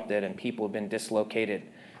disrupted and people have been dislocated.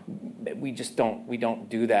 We don't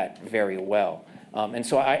do that very well. And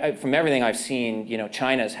so from everything I've seen,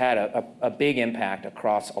 China's had a big impact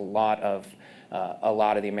across a lot of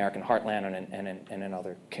the American heartland and in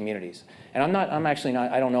other communities. And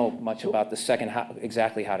I don't know much about the second,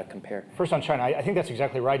 exactly how to compare. First on China, I think that's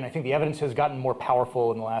exactly right. And I think the evidence has gotten more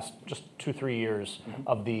powerful in the last just 2-3 years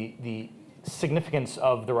of the significance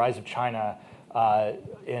of the rise of China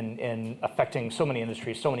in affecting so many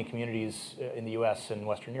industries, so many communities in the US and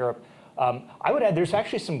Western Europe. I would add there's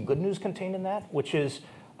actually some good news contained in that, which is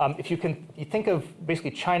if you think of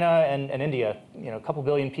basically China and India, a couple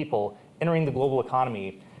billion people entering the global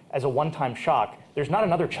economy as a one-time shock. There's not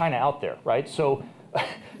another China out there, right? So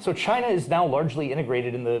China is now largely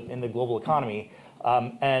integrated in the global economy,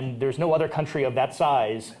 and there's no other country of that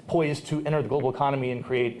size poised to enter the global economy and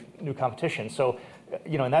create new competition. So,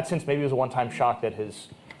 in that sense, maybe it was a one-time shock that has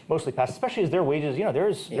mostly passed, especially as their wages,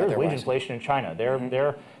 there's wage inflation in China.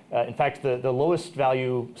 They're in fact, the lowest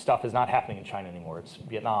value stuff is not happening in China anymore. It's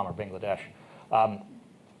Vietnam or Bangladesh.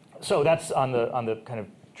 So that's on the kind of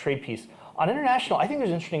trade piece. On international, I think there's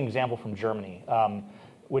an interesting example from Germany,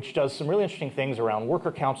 which does some really interesting things around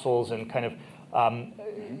worker councils and kind of,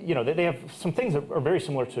 they have some things that are very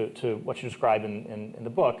similar to what you describe in the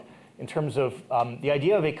book, in terms of the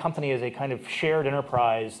idea of a company as a kind of shared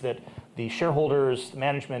enterprise that the shareholders,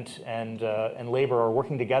 management, and labor are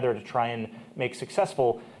working together to try and make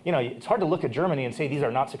successful. It's hard to look at Germany and say these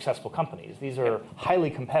are not successful companies. These are highly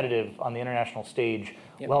competitive on the international stage,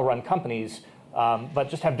 well-run companies, but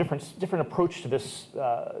just have different approach to this,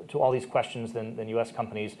 to all these questions than U.S.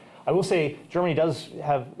 companies. I will say Germany does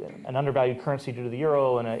have an undervalued currency due to the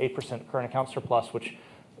euro and an 8% current account surplus, which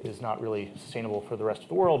is not really sustainable for the rest of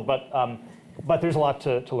the world. But there's a lot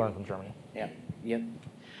to learn from Germany. Yeah. Yep.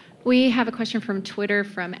 We have a question from Twitter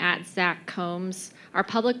from @Zach Combs. Are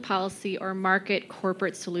public policy or market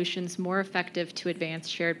corporate solutions more effective to advance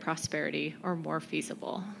shared prosperity or more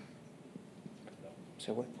feasible?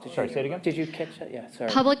 So what? Sorry, say it again? Did you catch that? Yeah,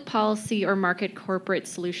 sorry. Public policy or market corporate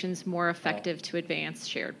solutions more effective to advance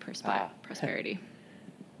shared prosperity?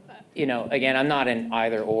 Again, I'm not an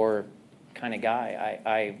either or kind of guy.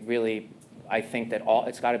 I think that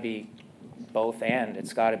it's got to be both and.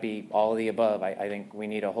 It's got to be all of the above. I think we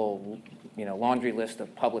need a whole, laundry list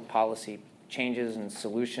of public policy changes and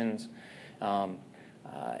solutions,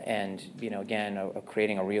 and again,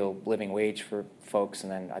 creating a real living wage for folks.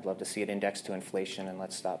 And then I'd love to see it indexed to inflation, and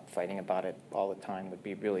let's stop fighting about it all the time. Would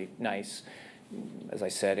be really nice. As I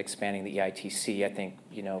said, expanding the EITC. I think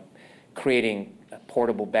creating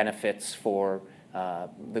portable benefits for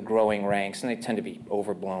the growing ranks, and they tend to be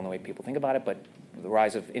overblown the way people think about it, but the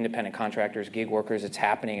rise of independent contractors, gig workers, it's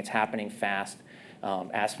happening fast.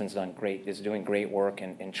 Aspen's is doing great work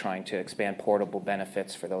in trying to expand portable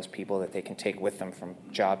benefits for those people that they can take with them from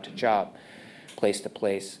job to job, place to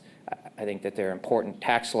place. I think that there are important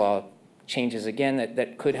tax law changes, again,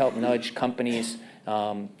 that could help nudge companies,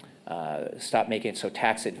 stop making it so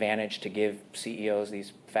tax advantage to give CEOs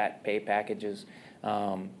these fat pay packages.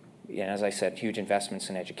 As I said, huge investments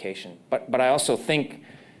in education. But I also think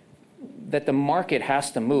that the market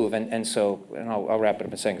has to move, and I'll wrap it up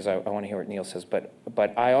in a second because I want to hear what Neil says.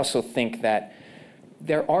 But I also think that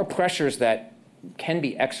there are pressures that can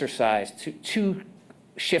be exercised to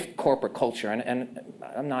shift corporate culture. And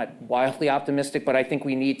I'm not wildly optimistic, but I think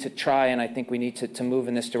we need to try, and I think we need to move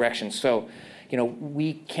in this direction. So,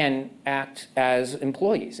 we can act as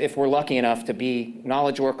employees. If we're lucky enough to be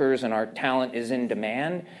knowledge workers and our talent is in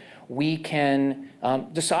demand, we can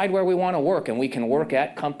decide where we want to work, and we can work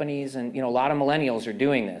at companies. And a lot of millennials are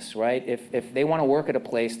doing this, right? If they want to work at a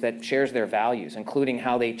place that shares their values, including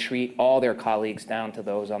how they treat all their colleagues down to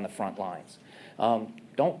those on the front lines,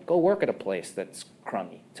 don't go work at a place that's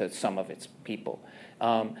crummy to some of its people.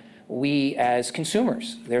 We, as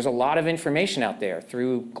consumers, there's a lot of information out there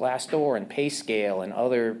through Glassdoor and PayScale and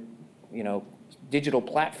other, digital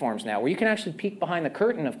platforms now, where you can actually peek behind the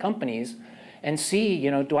curtain of companies and see,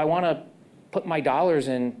 do I want to put my dollars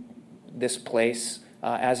in this place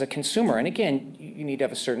as a consumer? And again, you need to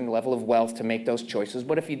have a certain level of wealth to make those choices.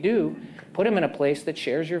 But if you do, put them in a place that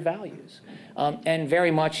shares your values. And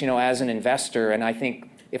very much, as an investor, and I think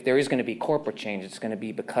if there is going to be corporate change, it's going to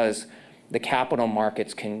be because the capital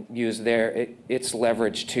markets can use its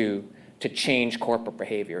leverage to change corporate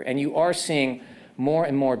behavior. And you are seeing more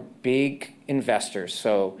and more big investors,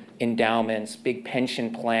 so endowments, big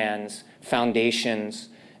pension plans, foundations,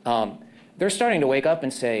 they're starting to wake up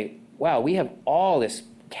and say, wow, we have all this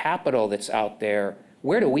capital that's out there.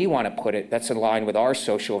 Where do we want to put it that's in line with our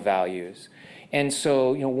social values? And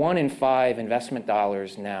so, 1 in 5 investment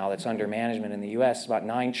dollars now that's under management in the US, about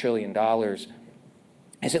 $9 trillion,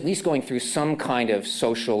 is at least going through some kind of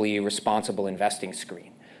socially responsible investing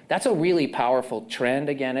screen. That's a really powerful trend.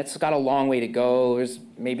 Again, it's got a long way to go.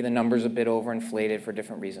 Maybe the number's a bit overinflated for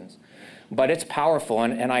different reasons. But it's powerful,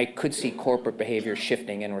 and I could see corporate behavior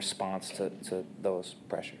shifting in response to those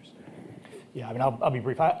pressures. Yeah, I mean, I'll be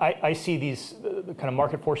brief. I see these kind of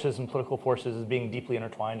market forces and political forces as being deeply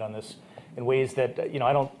intertwined on this in ways that,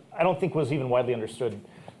 I don't think was even widely understood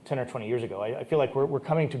 10 or 20 years ago. I feel like we're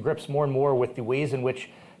coming to grips more and more with the ways in which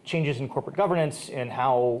changes in corporate governance and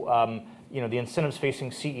how the incentives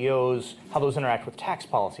facing CEOs, how those interact with tax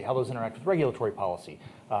policy, how those interact with regulatory policy,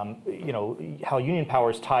 how union power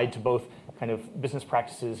is tied to both kind of business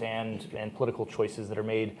practices and political choices that are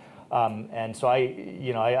made. And so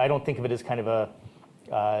I don't think of it as kind of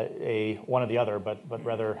a one or the other, but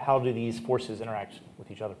rather how do these forces interact with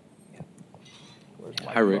each other?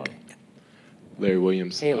 Hi, Rick. Larry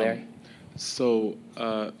Williams. Hey, Larry. So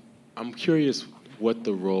I'm curious what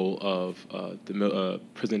the role of the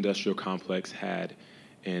prison industrial complex had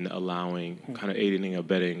in allowing, kind of aiding and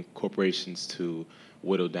abetting corporations to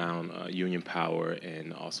whittle down union power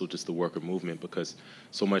and also just the worker movement, because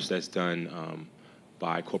so much that's done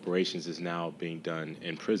by corporations is now being done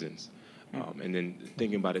in prisons. And then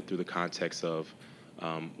thinking about it through the context of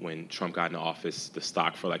when Trump got into office, the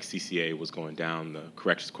stock for like CCA was going down, the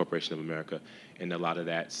Corrections Corporation of America, and a lot of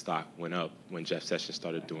that stock went up when Jeff Sessions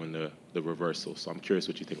started doing the reversal. So I'm curious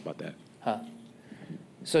what you think about that.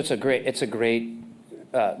 So it's a great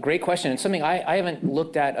question, and something I haven't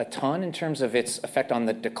looked at a ton in terms of its effect on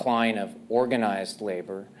the decline of organized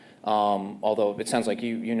labor. Although it sounds like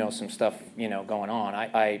you know some stuff going on.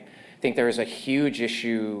 I think there is a huge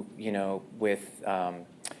issue with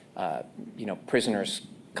prisoners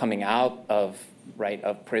coming out of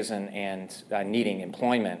prison and needing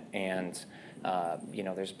employment, and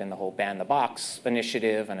there's been the whole Ban the Box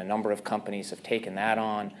initiative, and a number of companies have taken that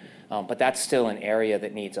on, but that's still an area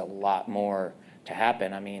that needs a lot more to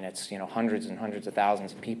happen. I mean, it's hundreds and hundreds of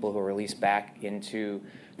thousands of people who are released back into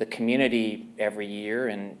the community every year,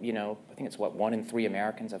 and I think it's 1 in 3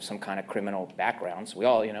 Americans have some kind of criminal background. So we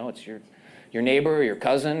all, it's your neighbor, your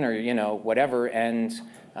cousin, or whatever, and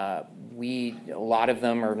a lot of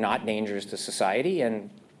them are not dangerous to society, and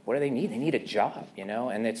what do they need? They need a job,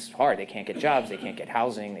 and it's hard. They can't get jobs, they can't get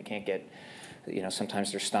housing, they can't get,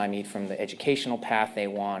 sometimes they're stymied from the educational path they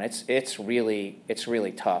want. It's really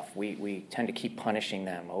tough. We tend to keep punishing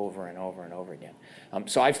them over and over and over again.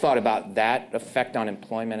 So I've thought about that effect on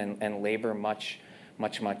employment and labor much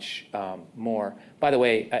more. By the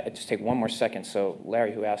way, just take one more second. So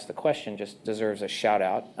Larry, who asked the question, just deserves a shout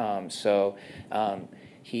out.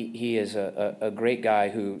 He is a great guy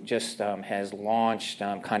who just has launched,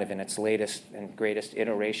 kind of in its latest and greatest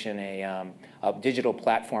iteration, a digital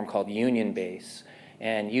platform called UnionBase.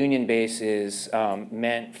 And UnionBase is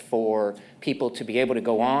meant for people to be able to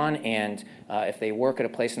go on and if they work at a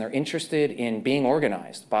place and they're interested in being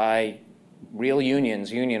organized by real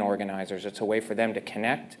unions, union organizers, it's a way for them to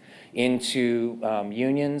connect into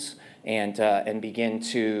unions and begin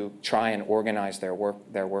to try and organize their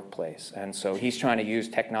workplace. And so he's trying to use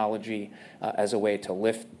technology as a way to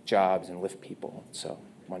lift jobs and lift people. So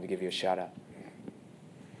I wanted to give you a shout out.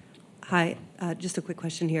 Hi, just a quick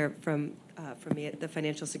question here from from the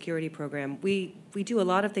Financial Security Program. We do a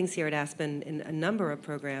lot of things here at Aspen in a number of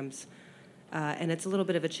programs, and it's a little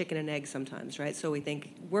bit of a chicken and egg sometimes, right? So we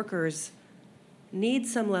think workers need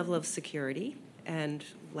some level of security and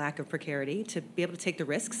lack of precarity to be able to take the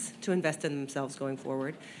risks to invest in themselves going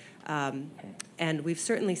forward. And we've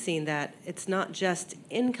certainly seen that it's not just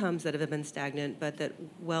incomes that have been stagnant, but that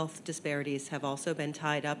wealth disparities have also been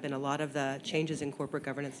tied up in a lot of the changes in corporate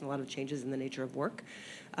governance and a lot of changes in the nature of work.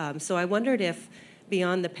 So I wondered if,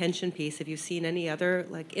 beyond the pension piece, have you seen any other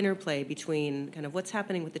interplay between kind of what's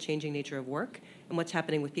happening with the changing nature of work and what's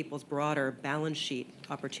happening with people's broader balance sheet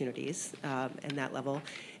opportunities and that level?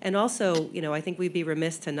 And also, I think we'd be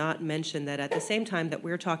remiss to not mention that at the same time that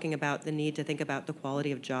we're talking about the need to think about the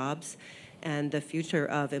quality of jobs and the future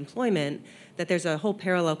of employment, that there's a whole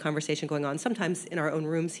parallel conversation going on, sometimes in our own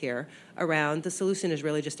rooms here, around the solution is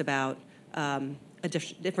really just about a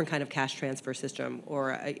different kind of cash transfer system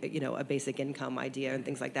or a basic income idea and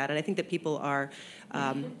things like that. And I think that people are,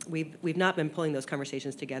 we've not been pulling those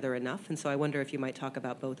conversations together enough. And so I wonder if you might talk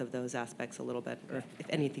about both of those aspects a little bit, or if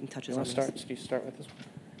anything touches on this. Do you start with this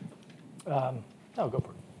one? No, go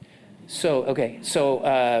for it. So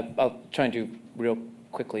I'll try and do real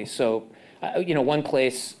quickly. So, one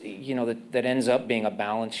place, that ends up being a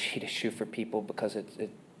balance sheet issue for people because it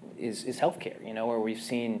is healthcare, where we've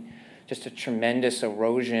seen just a tremendous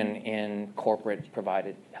erosion in corporate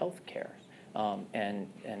provided health care and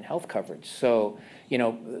health coverage. So,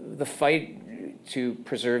 the fight to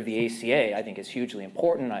preserve the ACA, I think, is hugely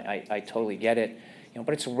important. I totally get it.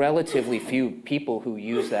 But it's relatively few people who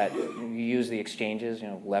use the exchanges,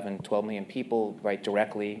 11, 12 million people, right,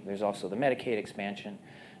 directly. There's also the Medicaid expansion.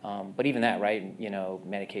 But even that, right,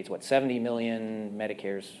 Medicaid's 70 million,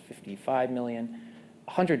 Medicare's 55 million.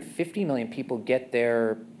 150 million people get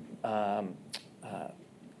their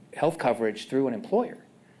health coverage through an employer.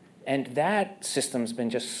 And that system's been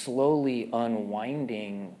just slowly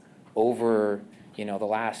unwinding over, the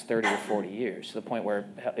last 30 or 40 years, to the point where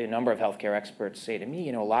a number of healthcare experts say to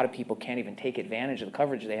me, a lot of people can't even take advantage of the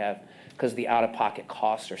coverage they have because the out-of-pocket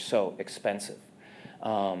costs are so expensive.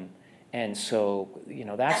 And so,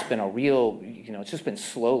 that's been a real, it's just been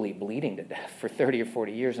slowly bleeding to death for 30 or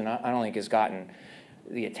 40 years, and I don't think has gotten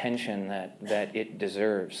the attention that it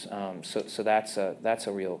deserves. So that's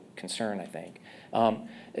a real concern, I think.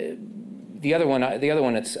 The other one,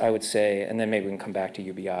 I would say, and then maybe we can come back to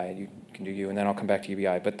UBI. You can do you, and then I'll come back to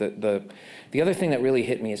UBI. But the other thing that really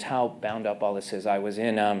hit me is how bound up all this is. I was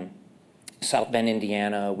in South Bend,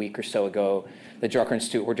 Indiana, a week or so ago. The Drucker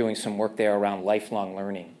Institute, we're doing some work there around lifelong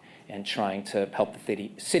learning and trying to help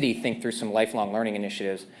the city think through some lifelong learning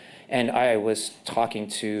initiatives. And I was talking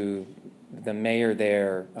to the mayor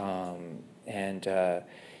there, and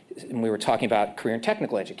we were talking about career and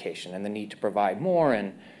technical education and the need to provide more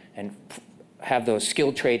and have those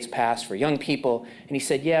skilled trades passed for young people. And he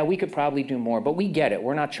said, yeah, we could probably do more, but we get it.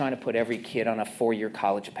 We're not trying to put every kid on a 4-year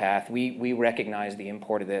college path. We recognize the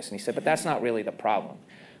import of this. And he said, but that's not really the problem.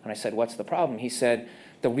 And I said, what's the problem? He said,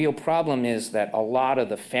 the real problem is that a lot of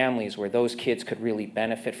the families where those kids could really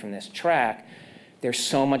benefit from this track, there's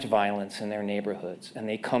so much violence in their neighborhoods, and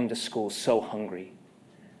they come to school so hungry.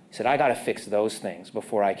 He said, I got to fix those things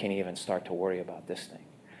before I can even start to worry about this thing.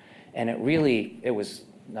 And it was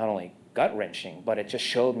not only gut-wrenching, but it just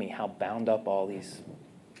showed me how bound up all these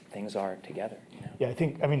things are together. Yeah,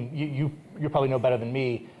 you probably know better than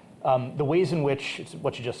me the ways in which, it's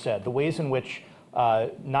what you just said, the ways in which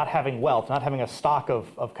not having wealth, not having a stock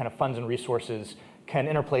of kind of funds and resources can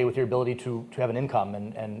interplay with your ability to have an income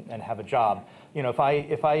and have a job. If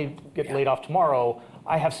I get laid off tomorrow,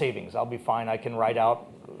 I have savings. I'll be fine. I can ride out,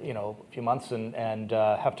 a few months and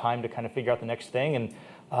have time to kind of figure out the next thing. And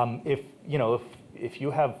if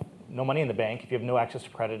you have no money in the bank, if you have no access to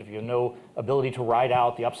credit, if you have no ability to ride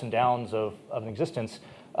out the ups and downs of an existence,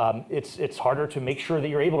 it's harder to make sure that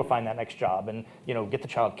you're able to find that next job and get the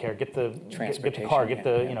child care, get the car, get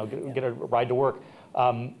a ride to work.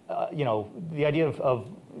 The idea of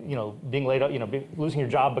being laid up, losing your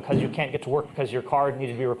job because you can't get to work because your car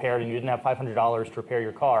needed to be repaired and you didn't have $500 to repair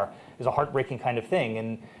your car is a heartbreaking kind of thing.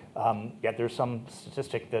 And yet there's some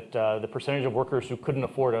statistic that the percentage of workers who couldn't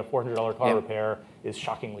afford a $400 car repair is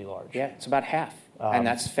shockingly large. Yeah, it's about half. And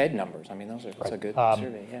that's Fed numbers. I mean, that's a good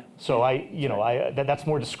survey, yeah. So that's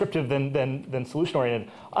more descriptive than solution-oriented.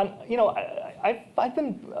 I've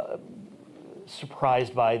been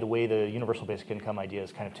surprised by the way the universal basic income idea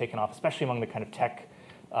has kind of taken off, especially among the kind of tech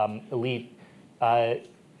elite. And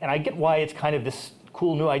I get why it's kind of this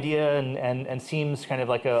cool new idea and seems kind of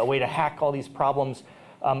like a way to hack all these problems.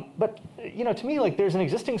 But to me, there's an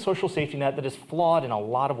existing social safety net that is flawed in a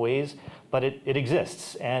lot of ways, but it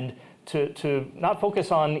exists. And to not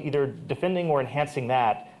focus on either defending or enhancing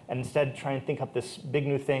that, and instead try and think up this big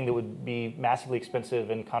new thing that would be massively expensive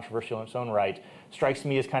and controversial in its own right, strikes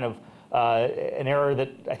me as kind of an error that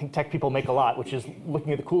I think tech people make a lot, which is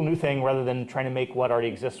looking at the cool new thing rather than trying to make what already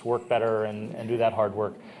exists work better and do that hard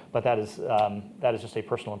work. But that is just a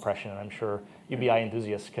personal impression, and I'm sure UBI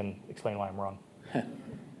enthusiasts can explain why I'm wrong.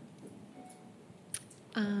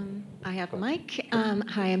 I have the mic.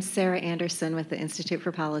 Hi, I'm Sarah Anderson with the Institute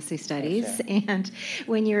for Policy Studies. And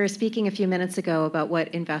when you were speaking a few minutes ago about what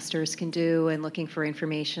investors can do and looking for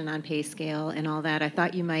information on pay scale and all that, I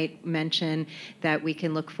thought you might mention that we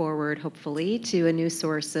can look forward, hopefully, to a new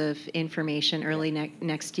source of information early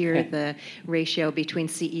next year, the ratio between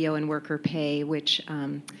CEO and worker pay, which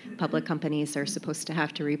public companies are supposed to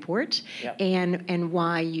have to report, and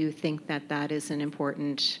why you think that that is an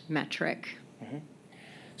important metric.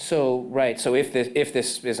 So, right, so if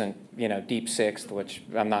this isn't, deep sixth, which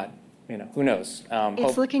I'm not, who knows?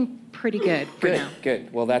 It's looking pretty good for now.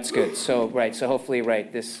 Good. Well, that's good. So, right, so hopefully,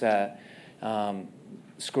 right, this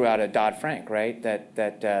screw out of Dodd-Frank, right? That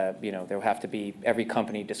there will have to be, every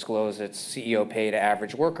company disclose its CEO pay to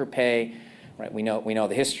average worker pay. Right, we know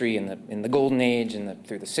the history in the golden age and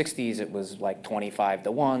through the 60s, it was like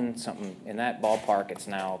 25-1, something in that ballpark. It's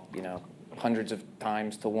now, hundreds of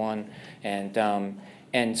times to 1.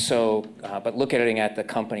 And so, but look at it at the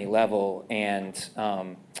company level, and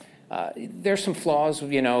there's some flaws,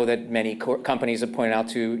 that many companies have pointed out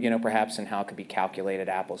to, perhaps in how it could be calculated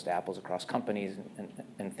apples to apples across companies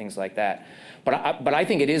and things like that. But I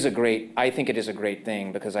think it is a great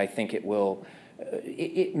thing, because I think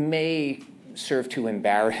it may serve to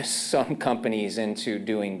embarrass some companies into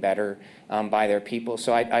doing better by their people.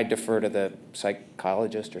 So I defer to the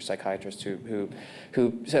psychologist or psychiatrist who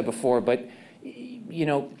said before, but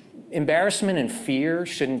embarrassment and fear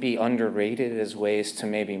shouldn't be underrated as ways to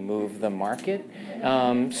maybe move the market.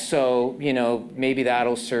 So maybe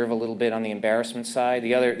that'll serve a little bit on the embarrassment side.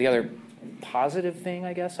 The other positive thing,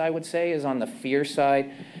 I guess I would say, is on the fear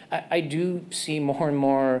side. I do see more and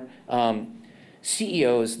more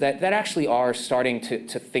CEOs that actually are starting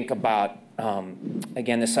to think about,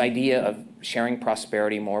 again, this idea of sharing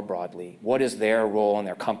prosperity more broadly. What is their role and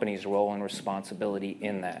their company's role and responsibility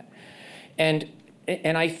in that?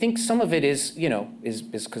 And I think some of it is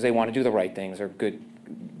because they want to do the right things. They're good.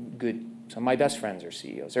 Some of my best friends are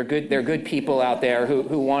CEOs. They're good people out there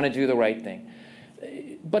who want to do the right thing.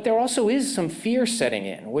 But there also is some fear setting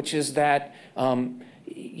in, which is that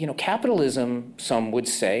capitalism, some would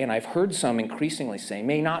say, and I've heard some increasingly say,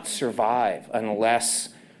 may not survive unless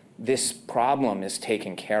this problem is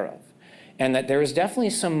taken care of, and that there is definitely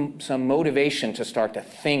some motivation to start to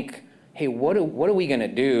think, hey, what are we going to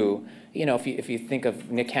do? If you think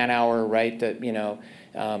of Nick Hanauer, right, that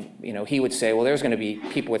he would say, well, there's going to be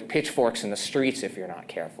people with pitchforks in the streets if you're not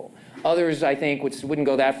careful. Others, I think, wouldn't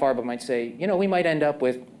go that far, but might say, we might end up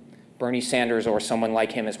with Bernie Sanders or someone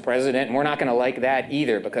like him as president, and we're not going to like that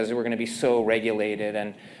either, because we're going to be so regulated,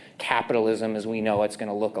 and capitalism as we know it's going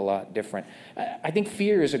to look a lot different. I think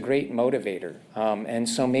fear is a great motivator, and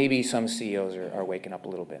so maybe some CEOs are waking up a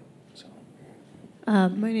little bit.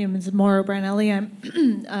 My name is Maura Branelli.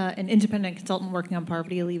 I'm an independent consultant working on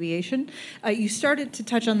poverty alleviation. You started to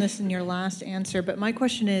touch on this in your last answer, but my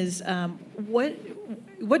question is,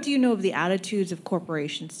 what do you know of the attitudes of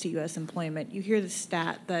corporations to U.S. employment? You hear the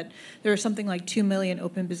stat that there are something like 2 million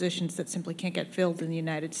open positions that simply can't get filled in the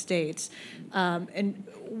United States. And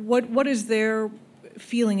what is their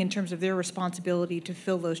feeling in terms of their responsibility to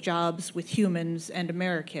fill those jobs with humans and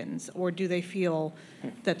Americans, or do they feel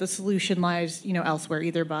that the solution lies, elsewhere,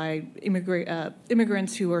 either by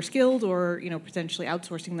immigrants who are skilled, or potentially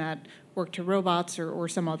outsourcing that work to robots or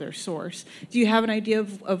some other source? Do you have an idea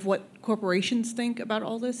of what corporations think about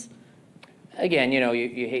all this? Again,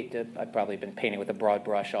 you hate to. I've probably been painting with a broad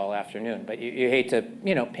brush all afternoon, but you hate to,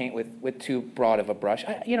 paint with too broad of a brush.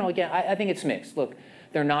 Again, I think it's mixed. Look,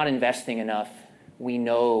 they're not investing enough. We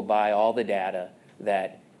know by all the data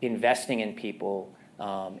that investing in people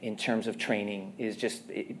in terms of training is just,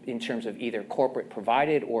 in terms of either corporate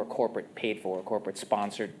provided or corporate paid for, or corporate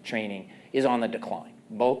sponsored training, is on the decline.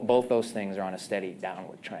 Both those things are on a steady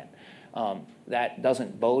downward trend. That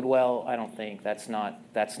doesn't bode well, I don't think. That's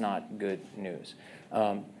not good news.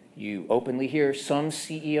 You openly hear some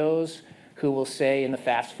CEOs who will say, in the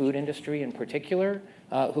fast food industry in particular,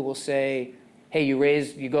 who will say, hey, you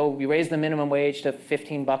raise the minimum wage to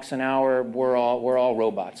 $15 an hour. We're all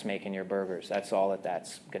robots making your burgers. That's all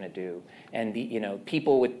that's going to do. And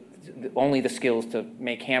people with only the skills to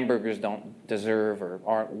make hamburgers don't deserve or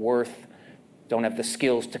aren't worth, don't have the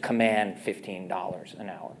skills to command $15 an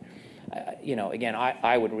hour. again,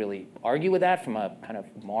 I would really argue with that from a kind of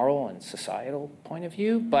moral and societal point of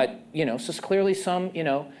view. But, so clearly some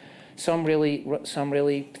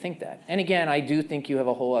really think that. And again, I do think you have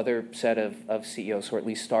a whole other set of CEOs who are at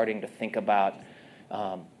least starting to think about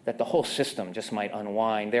that the whole system just might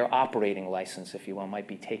unwind. Their operating license, if you will, might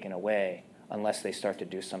be taken away unless they start to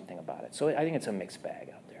do something about it. So I think it's a mixed bag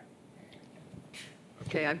out there.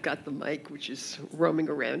 Okay, I've got the mic, which is roaming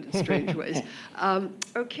around in strange ways.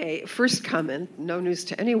 Okay, first comment, no news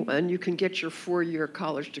to anyone. You can get your 4-year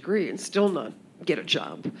college degree and still not get a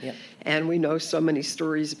job. Yep. And we know so many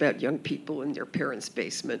stories about young people in their parents'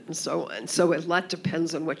 basement and so on. So a lot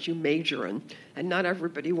depends on what you major in. And not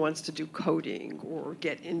everybody wants to do coding or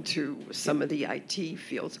get into some of the IT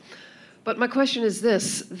fields. But my question is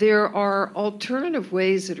this: there are alternative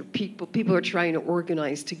ways that people are trying to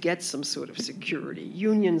organize to get some sort of security.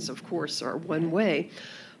 Unions, of course, are one way.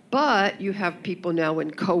 But you have people now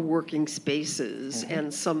in co-working spaces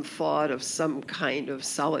and some thought of some kind of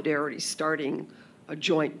solidarity, starting a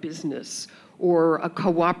joint business or a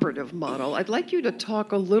cooperative model. I'd like you to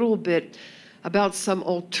talk a little bit about some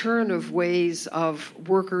alternative ways of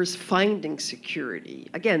workers finding security.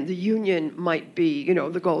 Again, the union might be,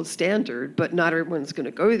 the gold standard, but not everyone's going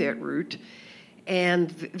to go that route. And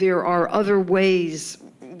there are other ways.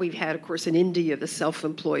 We've had, of course, in India, the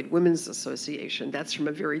Self-Employed Women's Association. That's from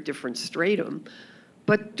a very different stratum.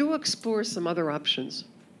 But do explore some other options.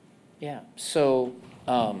 Yeah. So,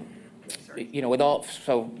 with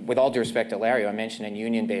all due respect to Larry, I mentioned in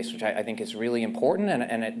union-based, which I think is really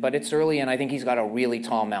important, but it's early, and I think he's got a really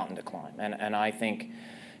tall mountain to climb. And I think,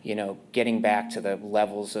 getting back to the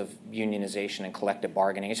levels of unionization and collective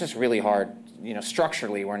bargaining, it's just really hard.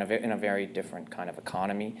 Structurally, we're in a very different kind of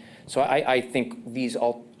economy. So I think these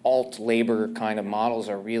alt labor kind of models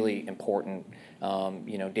are really important.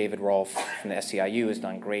 David Rolfe from the SEIU has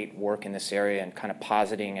done great work in this area and kind of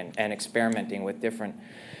positing and experimenting with different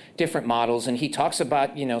models. And he talks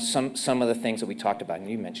about, some of the things that we talked about. And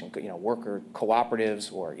you mentioned, worker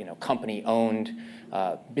cooperatives or, company-owned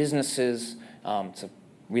businesses. It's a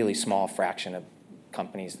really small fraction of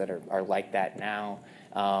companies that are like that now.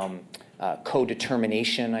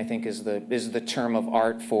 Co-determination, I think, is the term of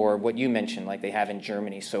art for what you mentioned, like they have in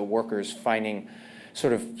Germany. So workers finding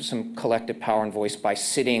sort of some collective power and voice by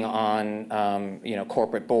sitting on,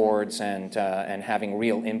 corporate boards and having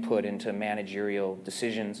real input into managerial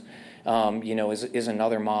decisions, is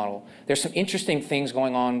another model. There's some interesting things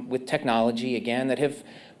going on with technology, again, that have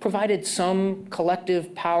provided some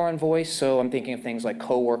collective power and voice. So I'm thinking of things like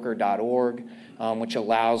coworker.org, which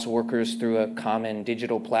allows workers through a common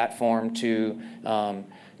digital platform to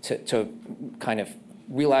kind of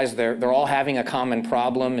realize they're all having a common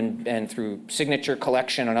problem, and through signature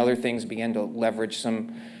collection and other things begin to leverage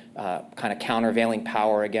some kind of countervailing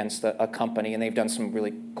power against a company. And they've done some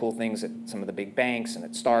really cool things at some of the big banks and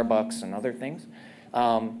at Starbucks and other things.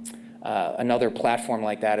 Another platform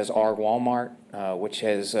like that is Our Walmart, which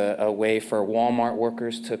is a way for Walmart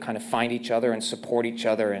workers to kind of find each other and support each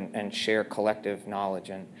other and share collective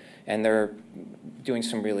knowledge. And they're doing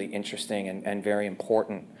some really interesting and very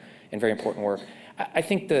important work. I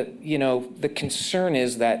think the concern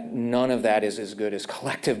is that none of that is as good as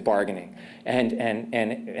collective bargaining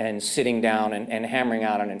and sitting down and hammering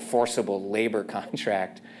out an enforceable labor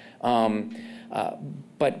contract.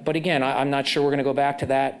 But again, I'm not sure we're going to go back to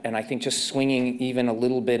that, and I think just swinging even a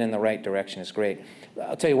little bit in the right direction is great.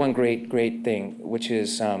 I'll tell you one great thing, which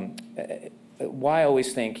is why I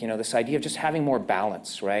always think, this idea of just having more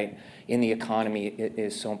balance, right, in the economy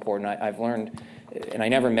is so important. I've learned, and I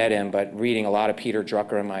never met him, but reading a lot of Peter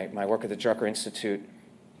Drucker and my work at the Drucker Institute,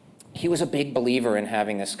 he was a big believer in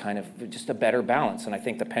having this kind of just a better balance. And I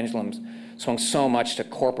think the pendulum's swung so much to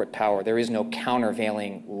corporate power. There is no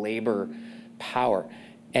countervailing labor power.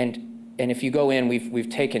 And if you go in, we've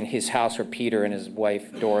taken his house for Peter and his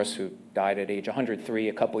wife, Doris, who died at age 103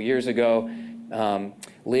 a couple years ago,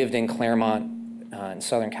 lived in Claremont in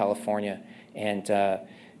Southern California. And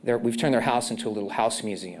we've turned their house into a little house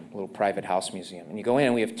museum, a little private house museum. And you go in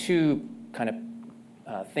and we have two kind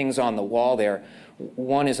of things on the wall there.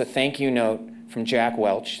 One is a thank you note from Jack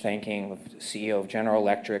Welch, thanking the CEO of General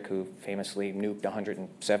Electric, who famously nuked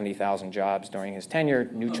 170,000 jobs during his tenure,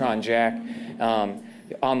 Neutron Jack,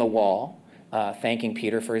 on the wall, thanking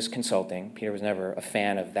Peter for his consulting. Peter was never a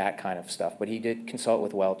fan of that kind of stuff, but he did consult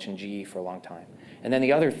with Welch and GE for a long time. And then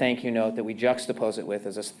the other thank you note that we juxtapose it with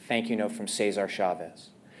is a thank you note from Cesar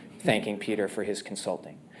Chavez, thanking Peter for his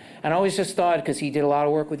consulting. And I always just thought, because he did a lot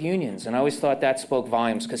of work with unions, and I always thought that spoke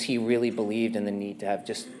volumes because he really believed in the need to have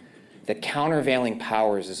just the countervailing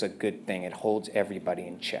powers is a good thing. It holds everybody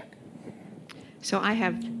in check. So I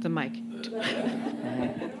have the mic.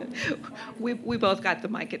 We both got the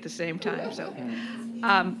mic at the same time. So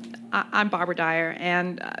I'm Barbara Dyer,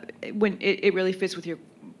 and when it really fits with your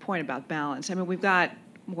point about balance. I mean, we've got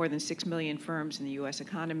more than 6 million firms in the U.S.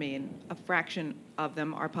 economy, and a fraction of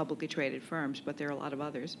them are publicly traded firms, but there are a lot of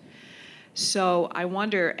others. So I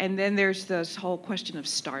wonder, and then there's this whole question of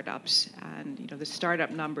startups, and the startup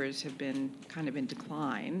numbers have been kind of in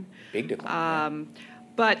decline. Big decline.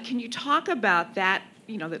 But can you talk about that?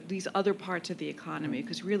 These other parts of the economy,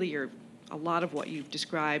 because really, a lot of what you've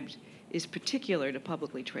described is particular to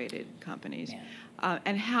publicly traded companies,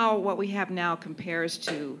 and how what we have now compares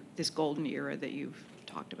to this golden era that you've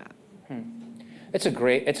talked about. It's a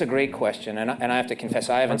great question, and I have to confess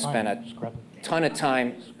I haven't spent a ton of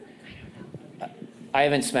time. I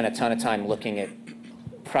haven't spent a ton of time looking at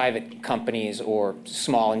private companies or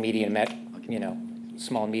small and medium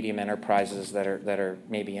enterprises that are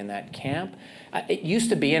maybe in that camp. It used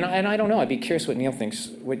to be, and I don't know. I'd be curious what Neil thinks,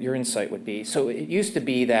 what your insight would be. So it used to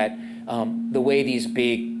be that the way these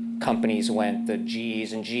big companies went, the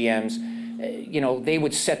GEs and GMs, they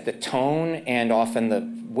would set the tone, and often the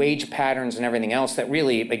wage patterns and everything else that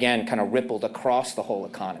really, again, kind of rippled across the whole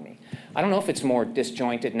economy. I don't know if it's more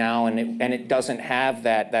disjointed now, and it doesn't have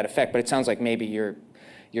that effect. But it sounds like maybe you're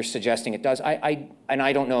suggesting it does. I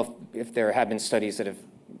don't know if there have been studies that have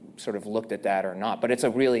sort of looked at that or not. But it's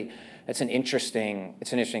an interesting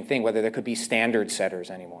thing whether there could be standard setters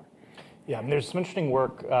anymore. Yeah, I mean, there's some interesting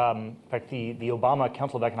work. In fact, the Obama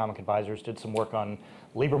Council of Economic Advisors did some work on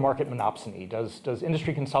labor market monopsony. Does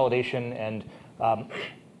industry consolidation and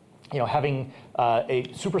having a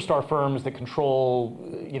superstar firms that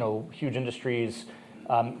control huge industries,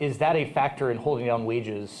 is that a factor in holding down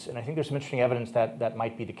wages? And I think there's some interesting evidence that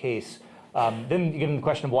might be the case. Then you get into the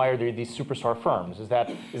question of why are there these superstar firms? Is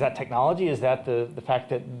that technology? Is that the fact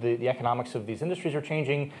that the economics of these industries are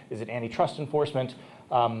changing? Is it antitrust enforcement?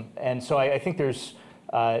 And so I think there's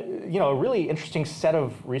a really interesting set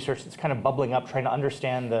of research that's kind of bubbling up, trying to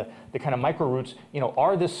understand the kind of micro roots.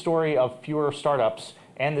 Are this story of fewer startups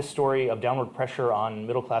and this story of downward pressure on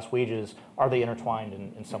middle class wages, are they intertwined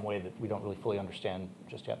in some way that we don't really fully understand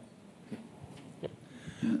just yet?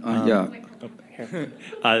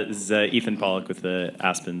 This is Ethan Pollock with the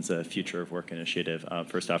Aspen's Future of Work Initiative.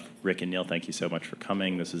 First off, Rick and Neil, thank you so much for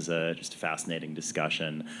coming. This is just a fascinating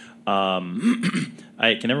discussion. Can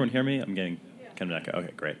everyone hear me? I'm getting kind of echo.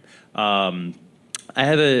 Okay, great. I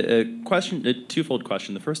have a question, a twofold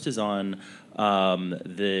question. The first is on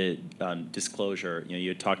the disclosure. You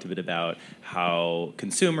had talked a bit about how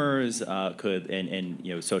consumers could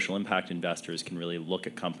and social impact investors can really look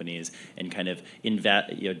at companies and kind of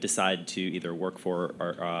decide to either work for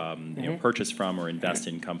or purchase from or invest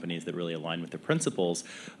in companies that really align with the principles.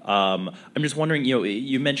 I'm just wondering.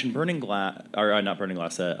 You mentioned Glassdoor.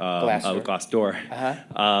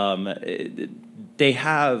 They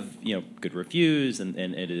have good reviews and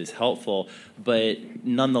it is helpful, but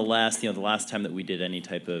nonetheless, the last time that we did any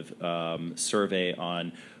type of survey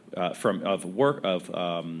on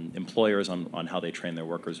employers on how they train their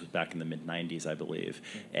workers was back in the mid-90s, I believe,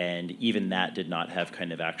 and even that did not have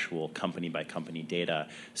kind of actual company by company data.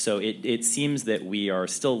 So it seems that we are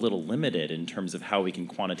still a little limited in terms of how we can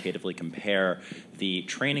quantitatively compare the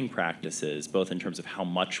training practices, both in terms of how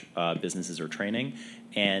much businesses are training,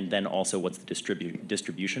 and then also what's the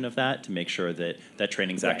distribution of that to make sure that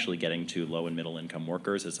training is actually getting to low and middle income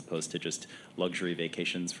workers as opposed to just luxury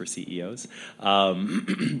vacations for CEOs.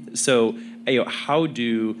 So, how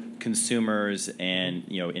do consumers and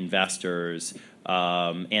investors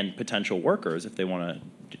and potential workers, if they want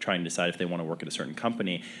to try and decide if they want to work at a certain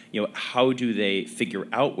company, how do they figure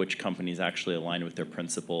out which companies actually align with their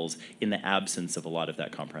principles in the absence of a lot of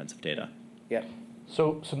that comprehensive data? Yeah.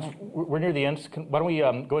 So since we're near the end, why don't we go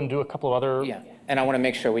ahead and do a couple of other... Yeah, and I want to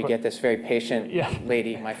make sure we get this very patient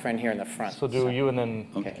lady, my friend here in the front. So do you and then...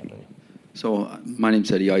 Okay. So my name's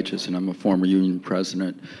Eddie Eiches, and I'm a former union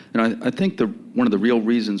president. And I think one of the real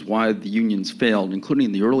reasons why the unions failed, including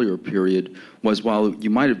in the earlier period, was while you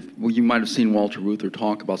might have seen Walter Reuther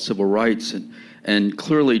talk about civil rights and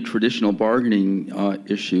clearly traditional bargaining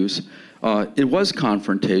issues, it was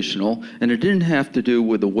confrontational, and it didn't have to do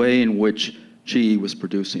with the way in which GE was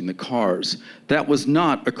producing the cars. That was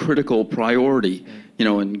not a critical priority,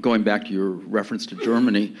 and going back to your reference to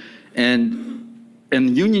Germany.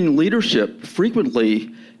 And union leadership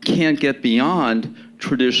frequently can't get beyond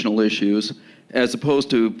traditional issues as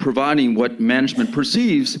opposed to providing what management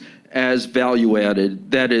perceives as value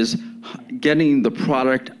added, that is, getting the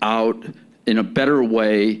product out in a better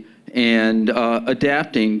way and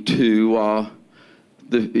adapting to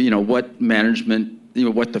what management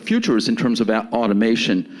what the future is in terms of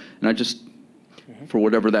automation. And I just, for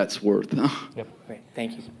whatever that's worth. Yep. Great.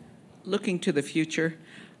 Thank you. Looking to the future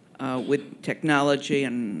with technology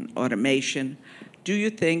and automation, do you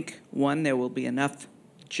think, one, there will be enough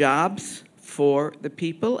jobs for the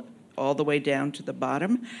people all the way down to the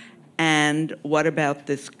bottom? And what about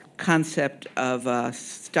this concept of a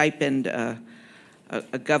stipend, a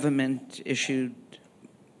government-issued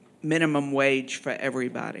minimum wage for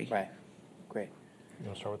everybody? Right. Great. You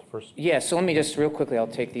want to start with the first? Yeah, so let me just real quickly, I'll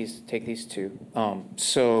take these two.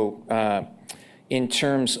 In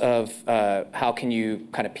terms of how can you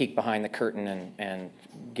kind of peek behind the curtain and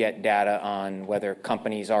get data on whether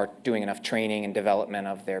companies are doing enough training and development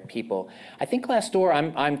of their people, I think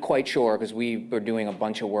Glassdoor, I'm quite sure, because we were doing a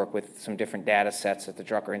bunch of work with some different data sets at the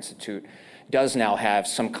Drucker Institute, does now have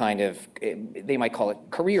some kind of, they might call it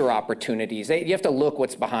career opportunities. You have to look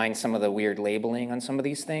what's behind some of the weird labeling on some of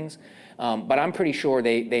these things. But I'm pretty sure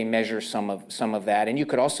they measure some of that. And you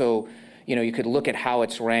could also, you could look at how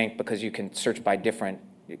it's ranked, because you can search by different,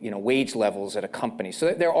 wage levels at a company.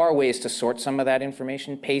 So there are ways to sort some of that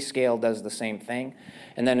information. PayScale does the same thing.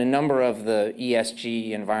 And then a number of the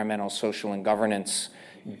ESG, environmental, social, and governance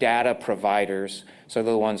data providers, so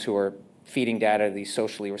they're the ones who are feeding data to these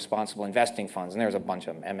socially responsible investing funds. And there's a bunch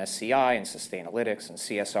of them, MSCI and Sustainalytics and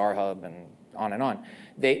CSR Hub and on and on.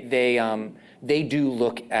 They do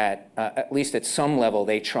look at least at some level,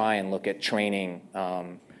 they try and look at training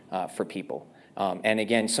for people. And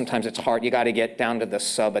again, sometimes it's hard. You got to get down to the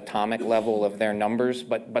subatomic level of their numbers,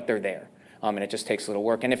 but they're there. And it just takes a little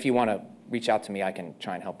work. And if you want to reach out to me, I can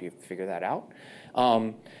try and help you figure that out.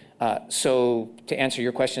 So to answer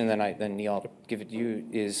your question, then Neil, I'll give it to you,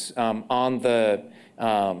 is on the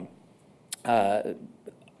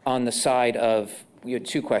side of, you had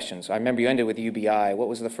two questions. I remember you ended with UBI. What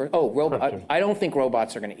was the first? Oh, robot. I don't think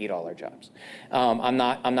robots are going to eat all our jobs. I'm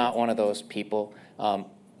not one of those people.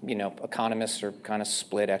 Economists are kind of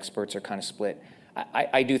split. Experts are kind of split.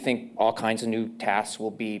 I do think all kinds of new tasks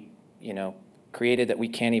will be, created that we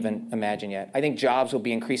can't even imagine yet. I think jobs will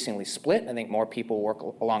be increasingly split. I think more people work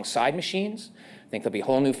alongside machines. I think there'll be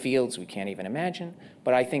whole new fields we can't even imagine.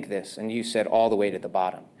 But I think this, and you said all the way to the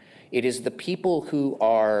bottom, it is the people who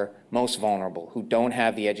are most vulnerable, who don't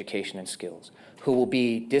have the education and skills, who will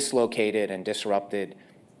be dislocated and disrupted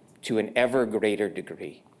to an ever greater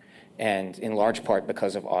degree, and in large part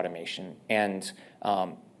because of automation. And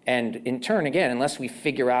in turn, again, unless we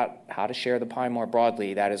figure out how to share the pie more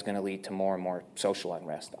broadly, that is going to lead to more and more social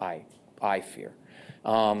unrest, I fear.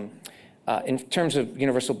 In terms of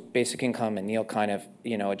universal basic income, and Neil kind of,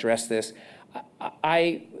 addressed this,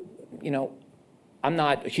 I'm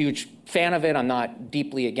not a huge fan of it. I'm not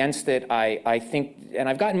deeply against it. I think, and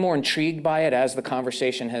I've gotten more intrigued by it as the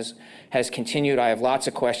conversation has continued. I have lots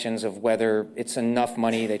of questions of whether it's enough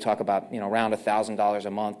money. They talk about, around $1,000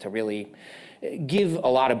 a month to really give a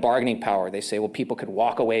lot of bargaining power. They say, well, people could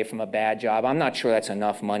walk away from a bad job. I'm not sure that's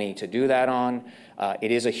enough money to do that on.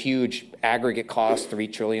 It is a huge aggregate cost,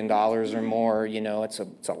 $3 trillion or more. It's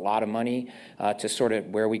a lot of money to sort of,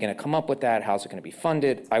 where are we going to come up with that? How's it going to be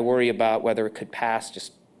funded? I worry about whether it could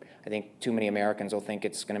pass. I think too many Americans will think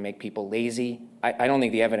it's going to make people lazy. I don't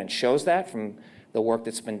think the evidence shows that from the work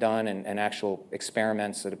that's been done and actual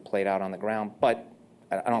experiments that have played out on the ground. But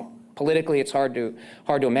politically, it's hard to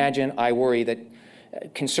imagine. I worry that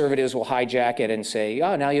conservatives will hijack it and say,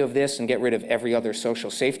 oh, now you have this, and get rid of every other social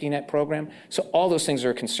safety net program. So all those things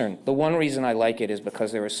are a concern. The one reason I like it is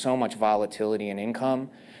because there is so much volatility in income.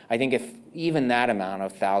 I think if even that amount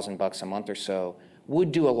of $1,000 a month or so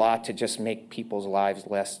would do a lot to just make people's lives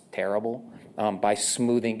less terrible by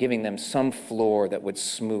giving them some floor that would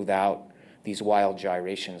smooth out these wild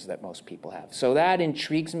gyrations that most people have. So that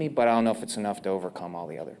intrigues me, but I don't know if it's enough to overcome all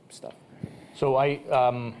the other stuff. So I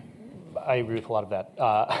agree with a lot of that.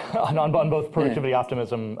 On both productivity,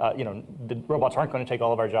 optimism, the robots aren't going to take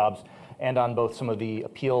all of our jobs, and on both some of the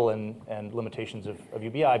appeal and limitations of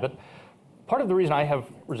UBI. But part of the reason I have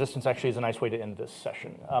resistance actually is a nice way to end this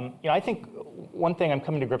session. I think one thing I'm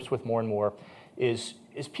coming to grips with more and more is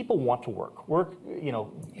people want to work. Work,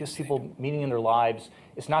 gives people meaning in their lives.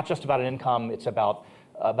 It's not just about an income. It's about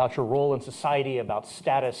your role in society, about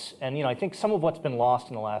status. And I think some of what's been lost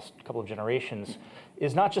in the last couple of generations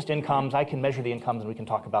is not just incomes. I can measure the incomes, and we can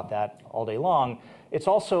talk about that all day long. It's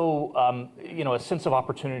also a sense of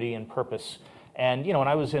opportunity and purpose. And when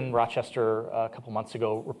I was in Rochester a couple months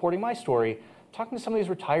ago reporting my story, talking to some of these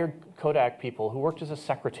retired Kodak people who worked as a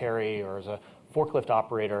secretary or as a forklift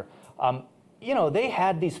operator, they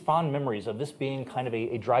had these fond memories of this being kind of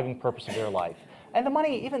a driving purpose of their life. And the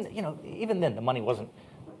money, even then, the money wasn't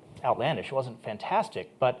outlandish. It wasn't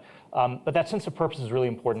fantastic, but that sense of purpose is really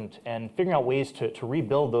important, and figuring out ways to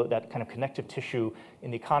rebuild that kind of connective tissue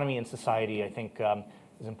in the economy and society, I think,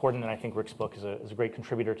 is important, and I think Rick's book is a great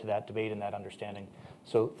contributor to that debate and that understanding.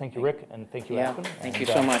 So thank you, Rick, and thank you, Aspen. Thank you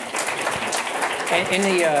so much. And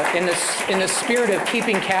in the spirit of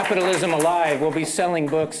keeping capitalism alive, we'll be selling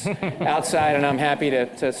books outside, and I'm happy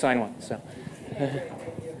to sign one. So.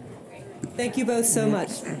 Thank you both so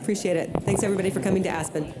much. Appreciate it. Thanks everybody for coming to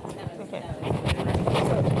Aspen.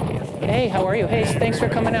 Hey, how are you? Hey, thanks for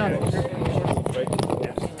coming out.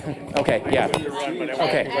 Okay, yeah.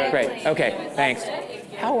 Okay, great. Okay, thanks.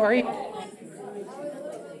 How are you?